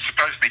Wednesday and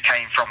supposedly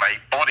came from a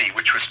body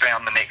which was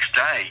found the next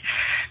day.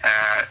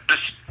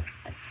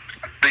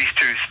 These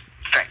two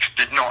facts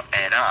did not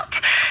add up,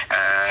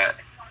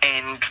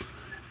 and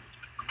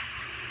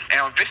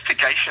our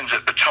investigations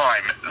at the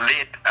time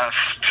led us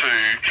to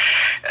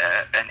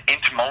an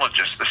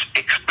entomologist, this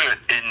expert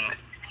in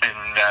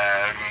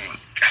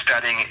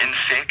studying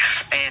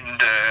insects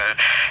and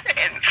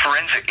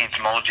forensic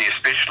entomology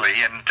especially,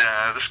 and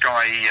this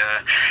guy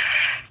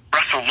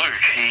Russell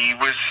Luke, he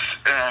was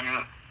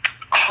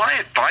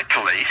hired by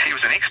police. He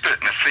was an expert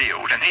in the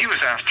field, and he was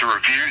asked to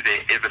review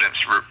their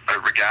evidence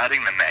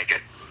regarding the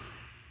maggot.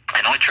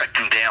 And I tracked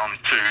him down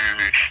to,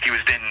 he was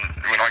then,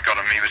 when I got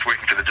him, he was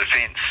working for the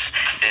defence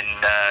in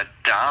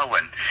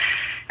Darwin,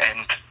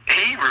 and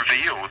he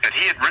revealed that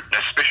he had written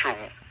a special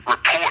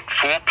report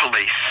for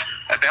police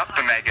about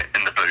the maggot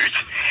in the boot,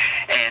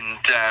 and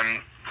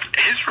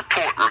his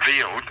report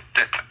revealed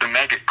that the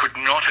maggot could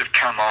not have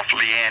come off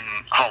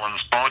Leanne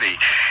Holland's body,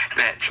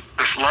 that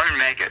this lone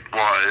maggot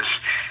was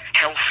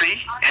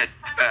healthy,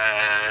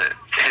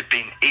 had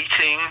been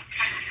eating,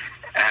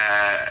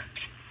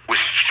 was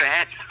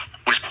fat,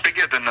 was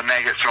bigger than the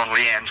maggots on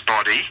Leanne's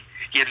body,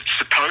 yet had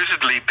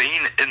supposedly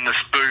been in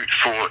this boot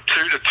for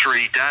 2 to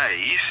 3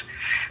 days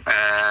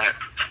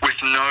with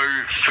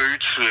no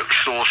food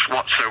source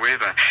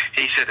whatsoever.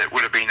 He said it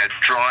would have been a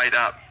dried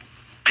up,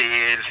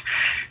 dead,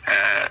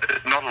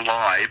 not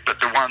alive, but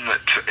the one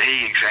that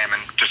he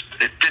examined, just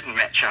it didn't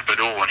match up at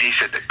all, and he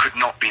said that could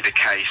not be the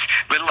case,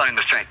 let alone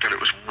the fact that it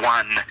was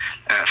one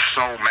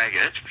sole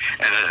maggot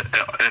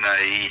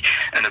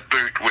in a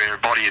boot where a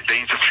body had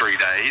been for 3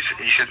 days.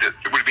 He said that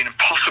it would have been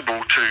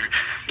impossible to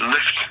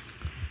lift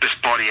this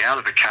body out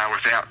of the car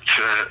without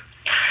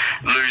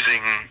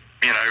losing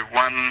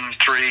 1,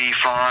 3,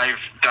 5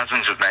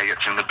 dozens of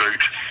maggots in the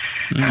boot,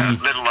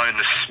 let alone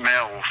the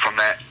smell from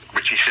that,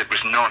 which he said was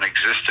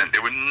non-existent.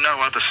 There were no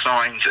other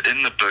signs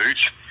in the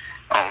boot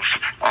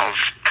of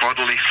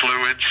bodily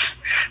fluids,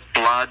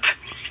 blood,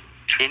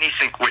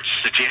 anything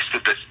which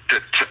suggested that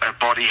a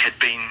body had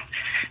been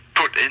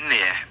put in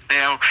there.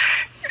 Now,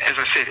 as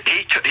I said,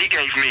 he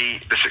gave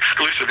me this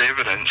exclusive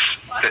evidence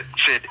that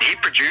said he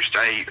produced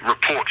a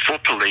report for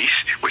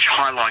police which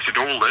highlighted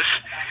all this,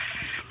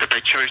 but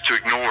they chose to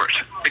ignore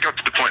it. It got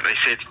to the point they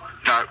said,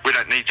 no, we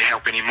don't need your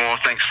help anymore,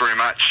 thanks very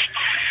much.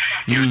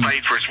 He was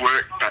paid for his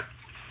work, but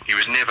he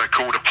was never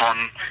called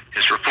upon.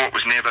 His report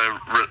was never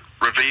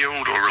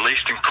revealed or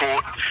released in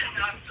court.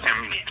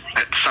 And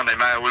at Sunday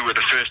Sunday Mail, we were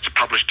the first to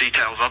publish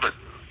details of it.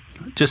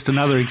 Just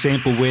another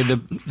example where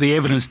the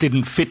evidence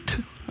didn't fit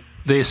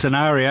their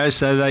scenario,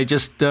 so they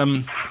just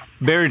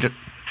buried it.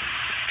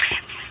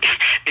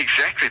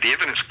 Exactly. The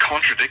evidence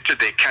contradicted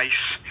their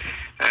case,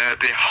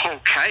 their whole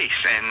case,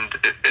 and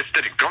if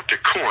it had got to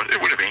court,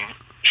 it would have been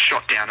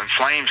shot down in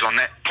flames on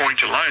that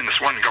point alone.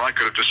 This one guy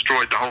could have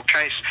destroyed the whole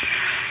case.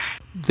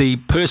 The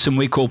person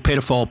we call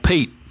Pedophile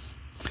Pete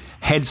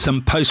had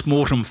some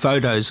post-mortem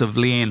photos of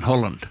Leanne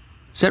Holland.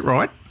 Is that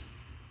right?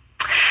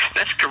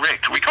 That's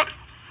correct. We got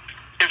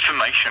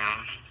information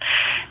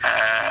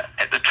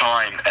at the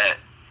time.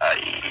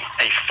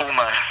 A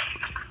former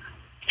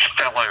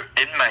fellow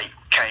inmate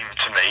came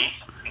to me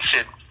and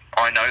said,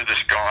 I know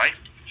this guy.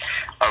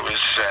 I was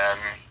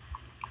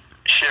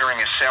sharing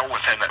a cell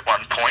with him at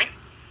one point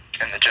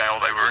in the jail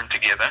they were in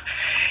together,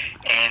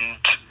 and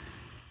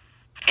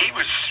he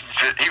was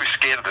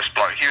scared of this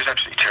bloke. He was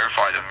absolutely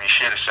terrified of him. He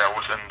shared a cell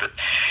with him,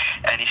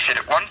 and he said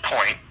at one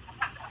point,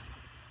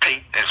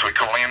 Pete, as we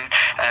call him,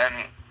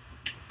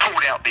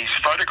 pulled out these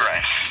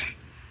photographs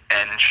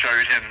and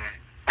showed him,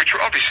 which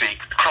were obviously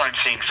crime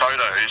scene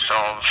photos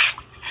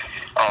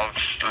of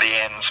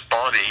Leanne's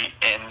body,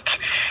 and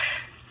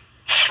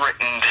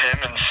threatened him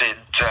and said,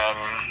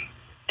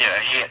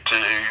 he had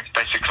to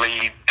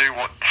basically do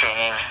what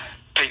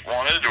Pete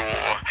wanted, or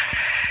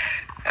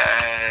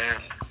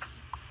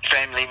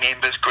family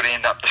members could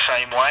end up the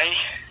same way.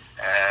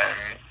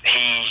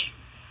 He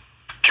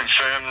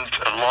confirmed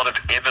a lot of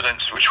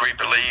evidence which we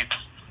believed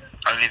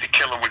only the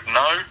killer would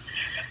know.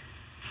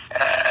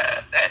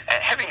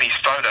 And having these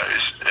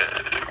photos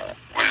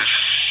was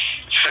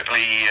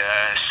certainly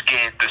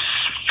scared this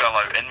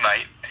fellow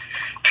inmate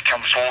to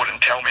come forward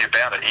and tell me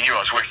about it. He knew I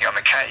was working on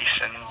the case,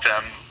 and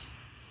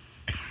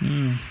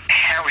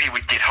how he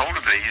would get hold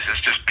of these is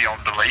just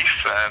beyond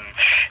belief.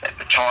 At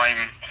the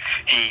time,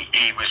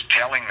 he was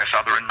telling this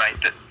other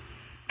inmate that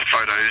the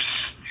photos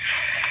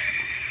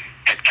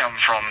had come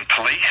from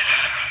police.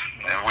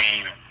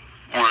 We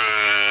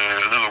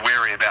were a little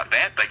wary about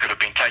that. They could have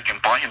been taken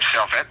by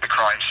himself at the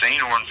crime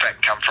scene, or in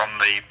fact come from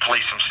the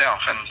police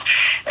himself.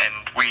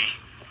 And we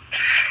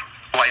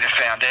later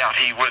found out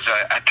he was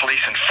a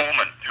police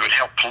informant who had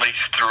helped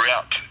police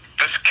throughout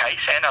this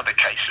case and other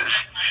cases.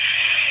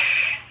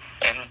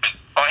 And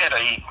I had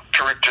a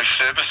corrective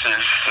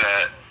services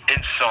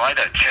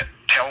insider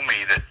tell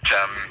me that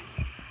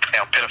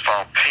our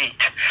pedophile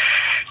Pete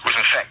was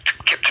in fact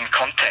kept in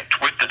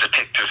contact with the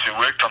detectives who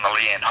worked on the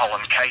Leanne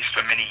Holland case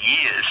for many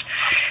years,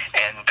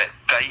 and that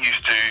they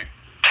used to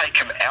take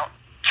him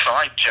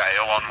outside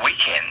jail on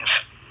weekends.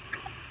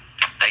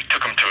 They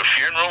took him to a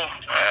funeral,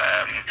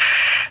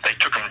 they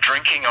took him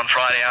drinking on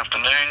Friday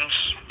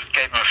afternoons,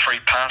 gave him a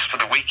free pass for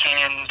the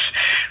weekend.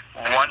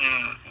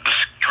 The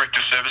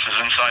corrective services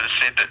insider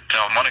said that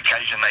on one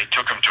occasion they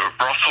took him to a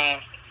brothel.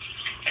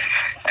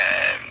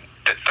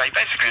 That they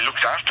basically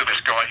looked after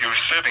this guy who was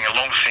serving a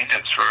long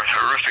sentence for a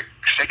horrific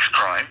sex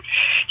crime,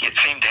 yet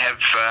seemed to have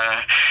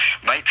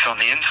mates on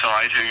the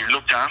inside who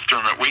looked after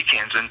him at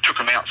weekends and took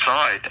him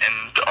outside.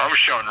 And I was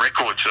showing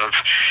records of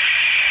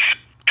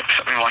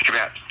something like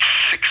about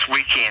 6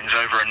 weekends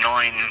over a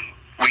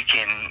 9-week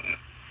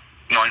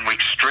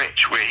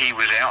stretch where he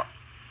was out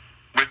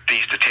with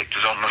these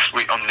detectives on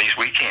these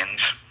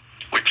weekends,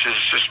 which is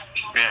just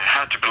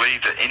hard to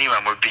believe that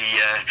anyone would be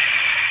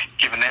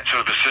given that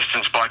sort of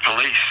assistance by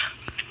police.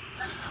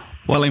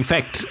 Well, in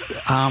fact,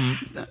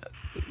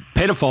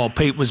 pedophile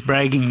Pete was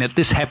bragging that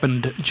this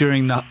happened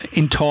during the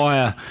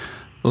entire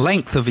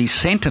length of his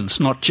sentence,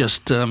 not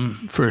just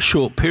for a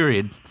short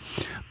period.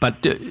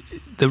 But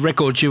the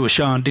records you were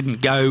showing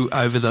didn't go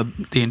over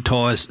the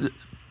entire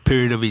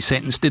period of his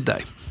sentence, did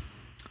they?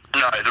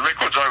 No, the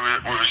records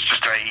was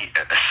just a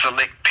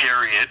select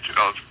period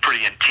of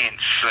pretty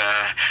intense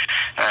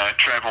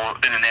travel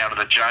in and out of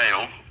the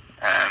jail.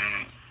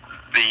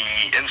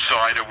 The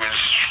insider was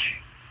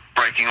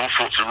breaking all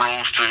sorts of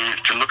rules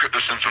to look at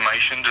this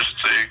information just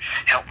to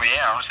help me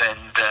out, and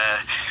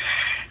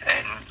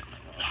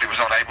he was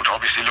not able to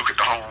obviously look at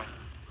the whole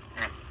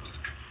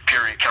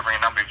period covering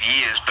a number of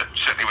years, but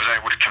certainly was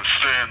able to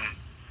confirm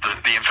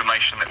the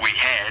information that we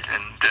had,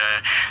 and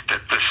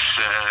that this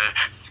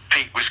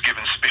Pete was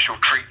given special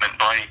treatment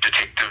by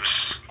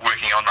detectives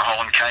working on the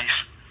Holland case.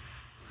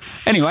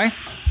 Anyway,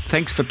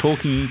 thanks for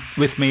talking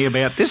with me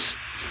about this.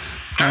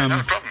 No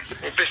problem.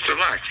 Well, best of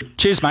luck.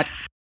 Cheers, mate.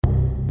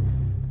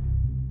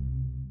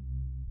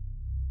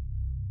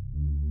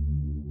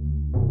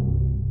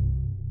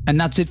 And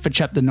that's it for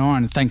Chapter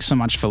 9. Thanks so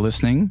much for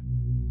listening.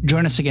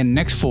 Join us again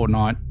next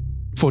fortnight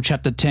for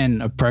Chapter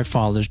 10 of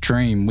Profiler's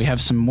Dream. We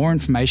have some more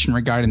information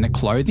regarding the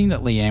clothing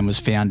that Leanne was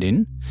found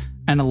in,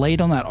 and a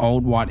lead on that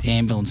old white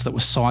ambulance that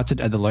was sighted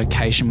at the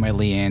location where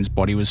Leanne's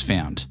body was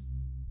found.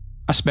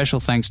 A special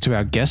thanks to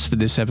our guests for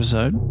this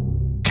episode,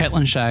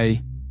 Caitlin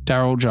Shea,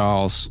 Daryl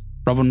Giles,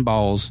 Robin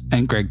Bowles,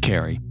 and Greg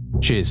Carey.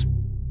 Cheers.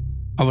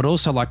 I would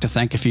also like to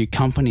thank a few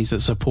companies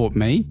that support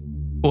me: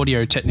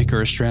 Audio Technica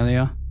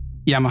Australia,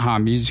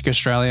 Yamaha Music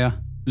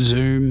Australia,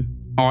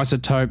 Zoom,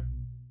 Isotope,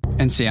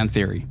 and Sound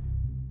Theory.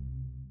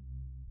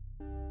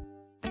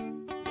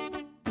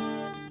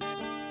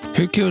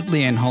 Who Killed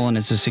Leanne Holland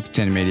is a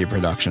 610 Media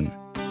production.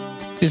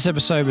 This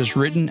episode was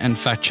written and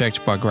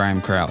fact-checked by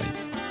Graham Crowley.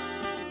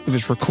 It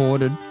was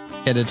recorded,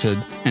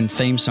 edited, and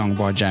theme song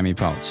by Jamie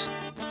Pultz.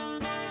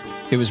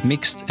 It was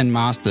mixed and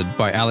mastered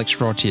by Alex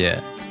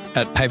Rottier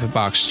at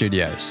Paperbark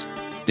Studios.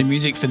 The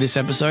music for this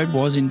episode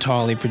was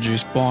entirely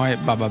produced by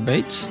Bubba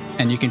Beats,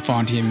 and you can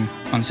find him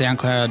on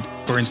SoundCloud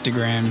or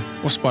Instagram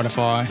or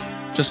Spotify.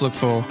 Just look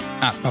for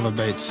 @Bubba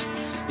Beats.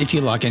 If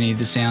you like any of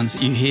the sounds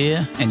that you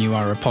hear and you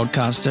are a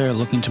podcaster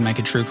looking to make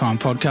a true crime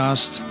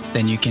podcast,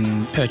 then you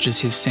can purchase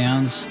his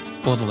sounds.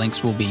 All the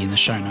links will be in the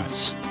show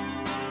notes.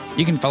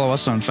 You can follow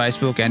us on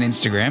Facebook and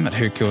Instagram at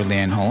Who Killed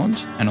Leanne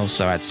Holland and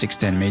also at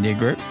 610 Media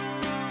Group.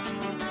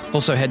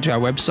 Also head to our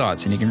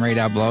websites and you can read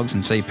our blogs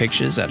and see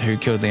pictures at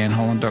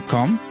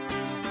whokilledleanneholland.com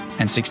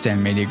and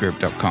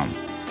 610mediagroup.com.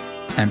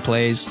 And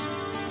please,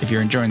 if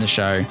you're enjoying the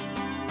show,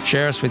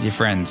 share us with your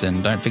friends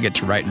and don't forget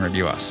to rate and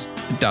review us.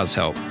 It does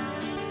help.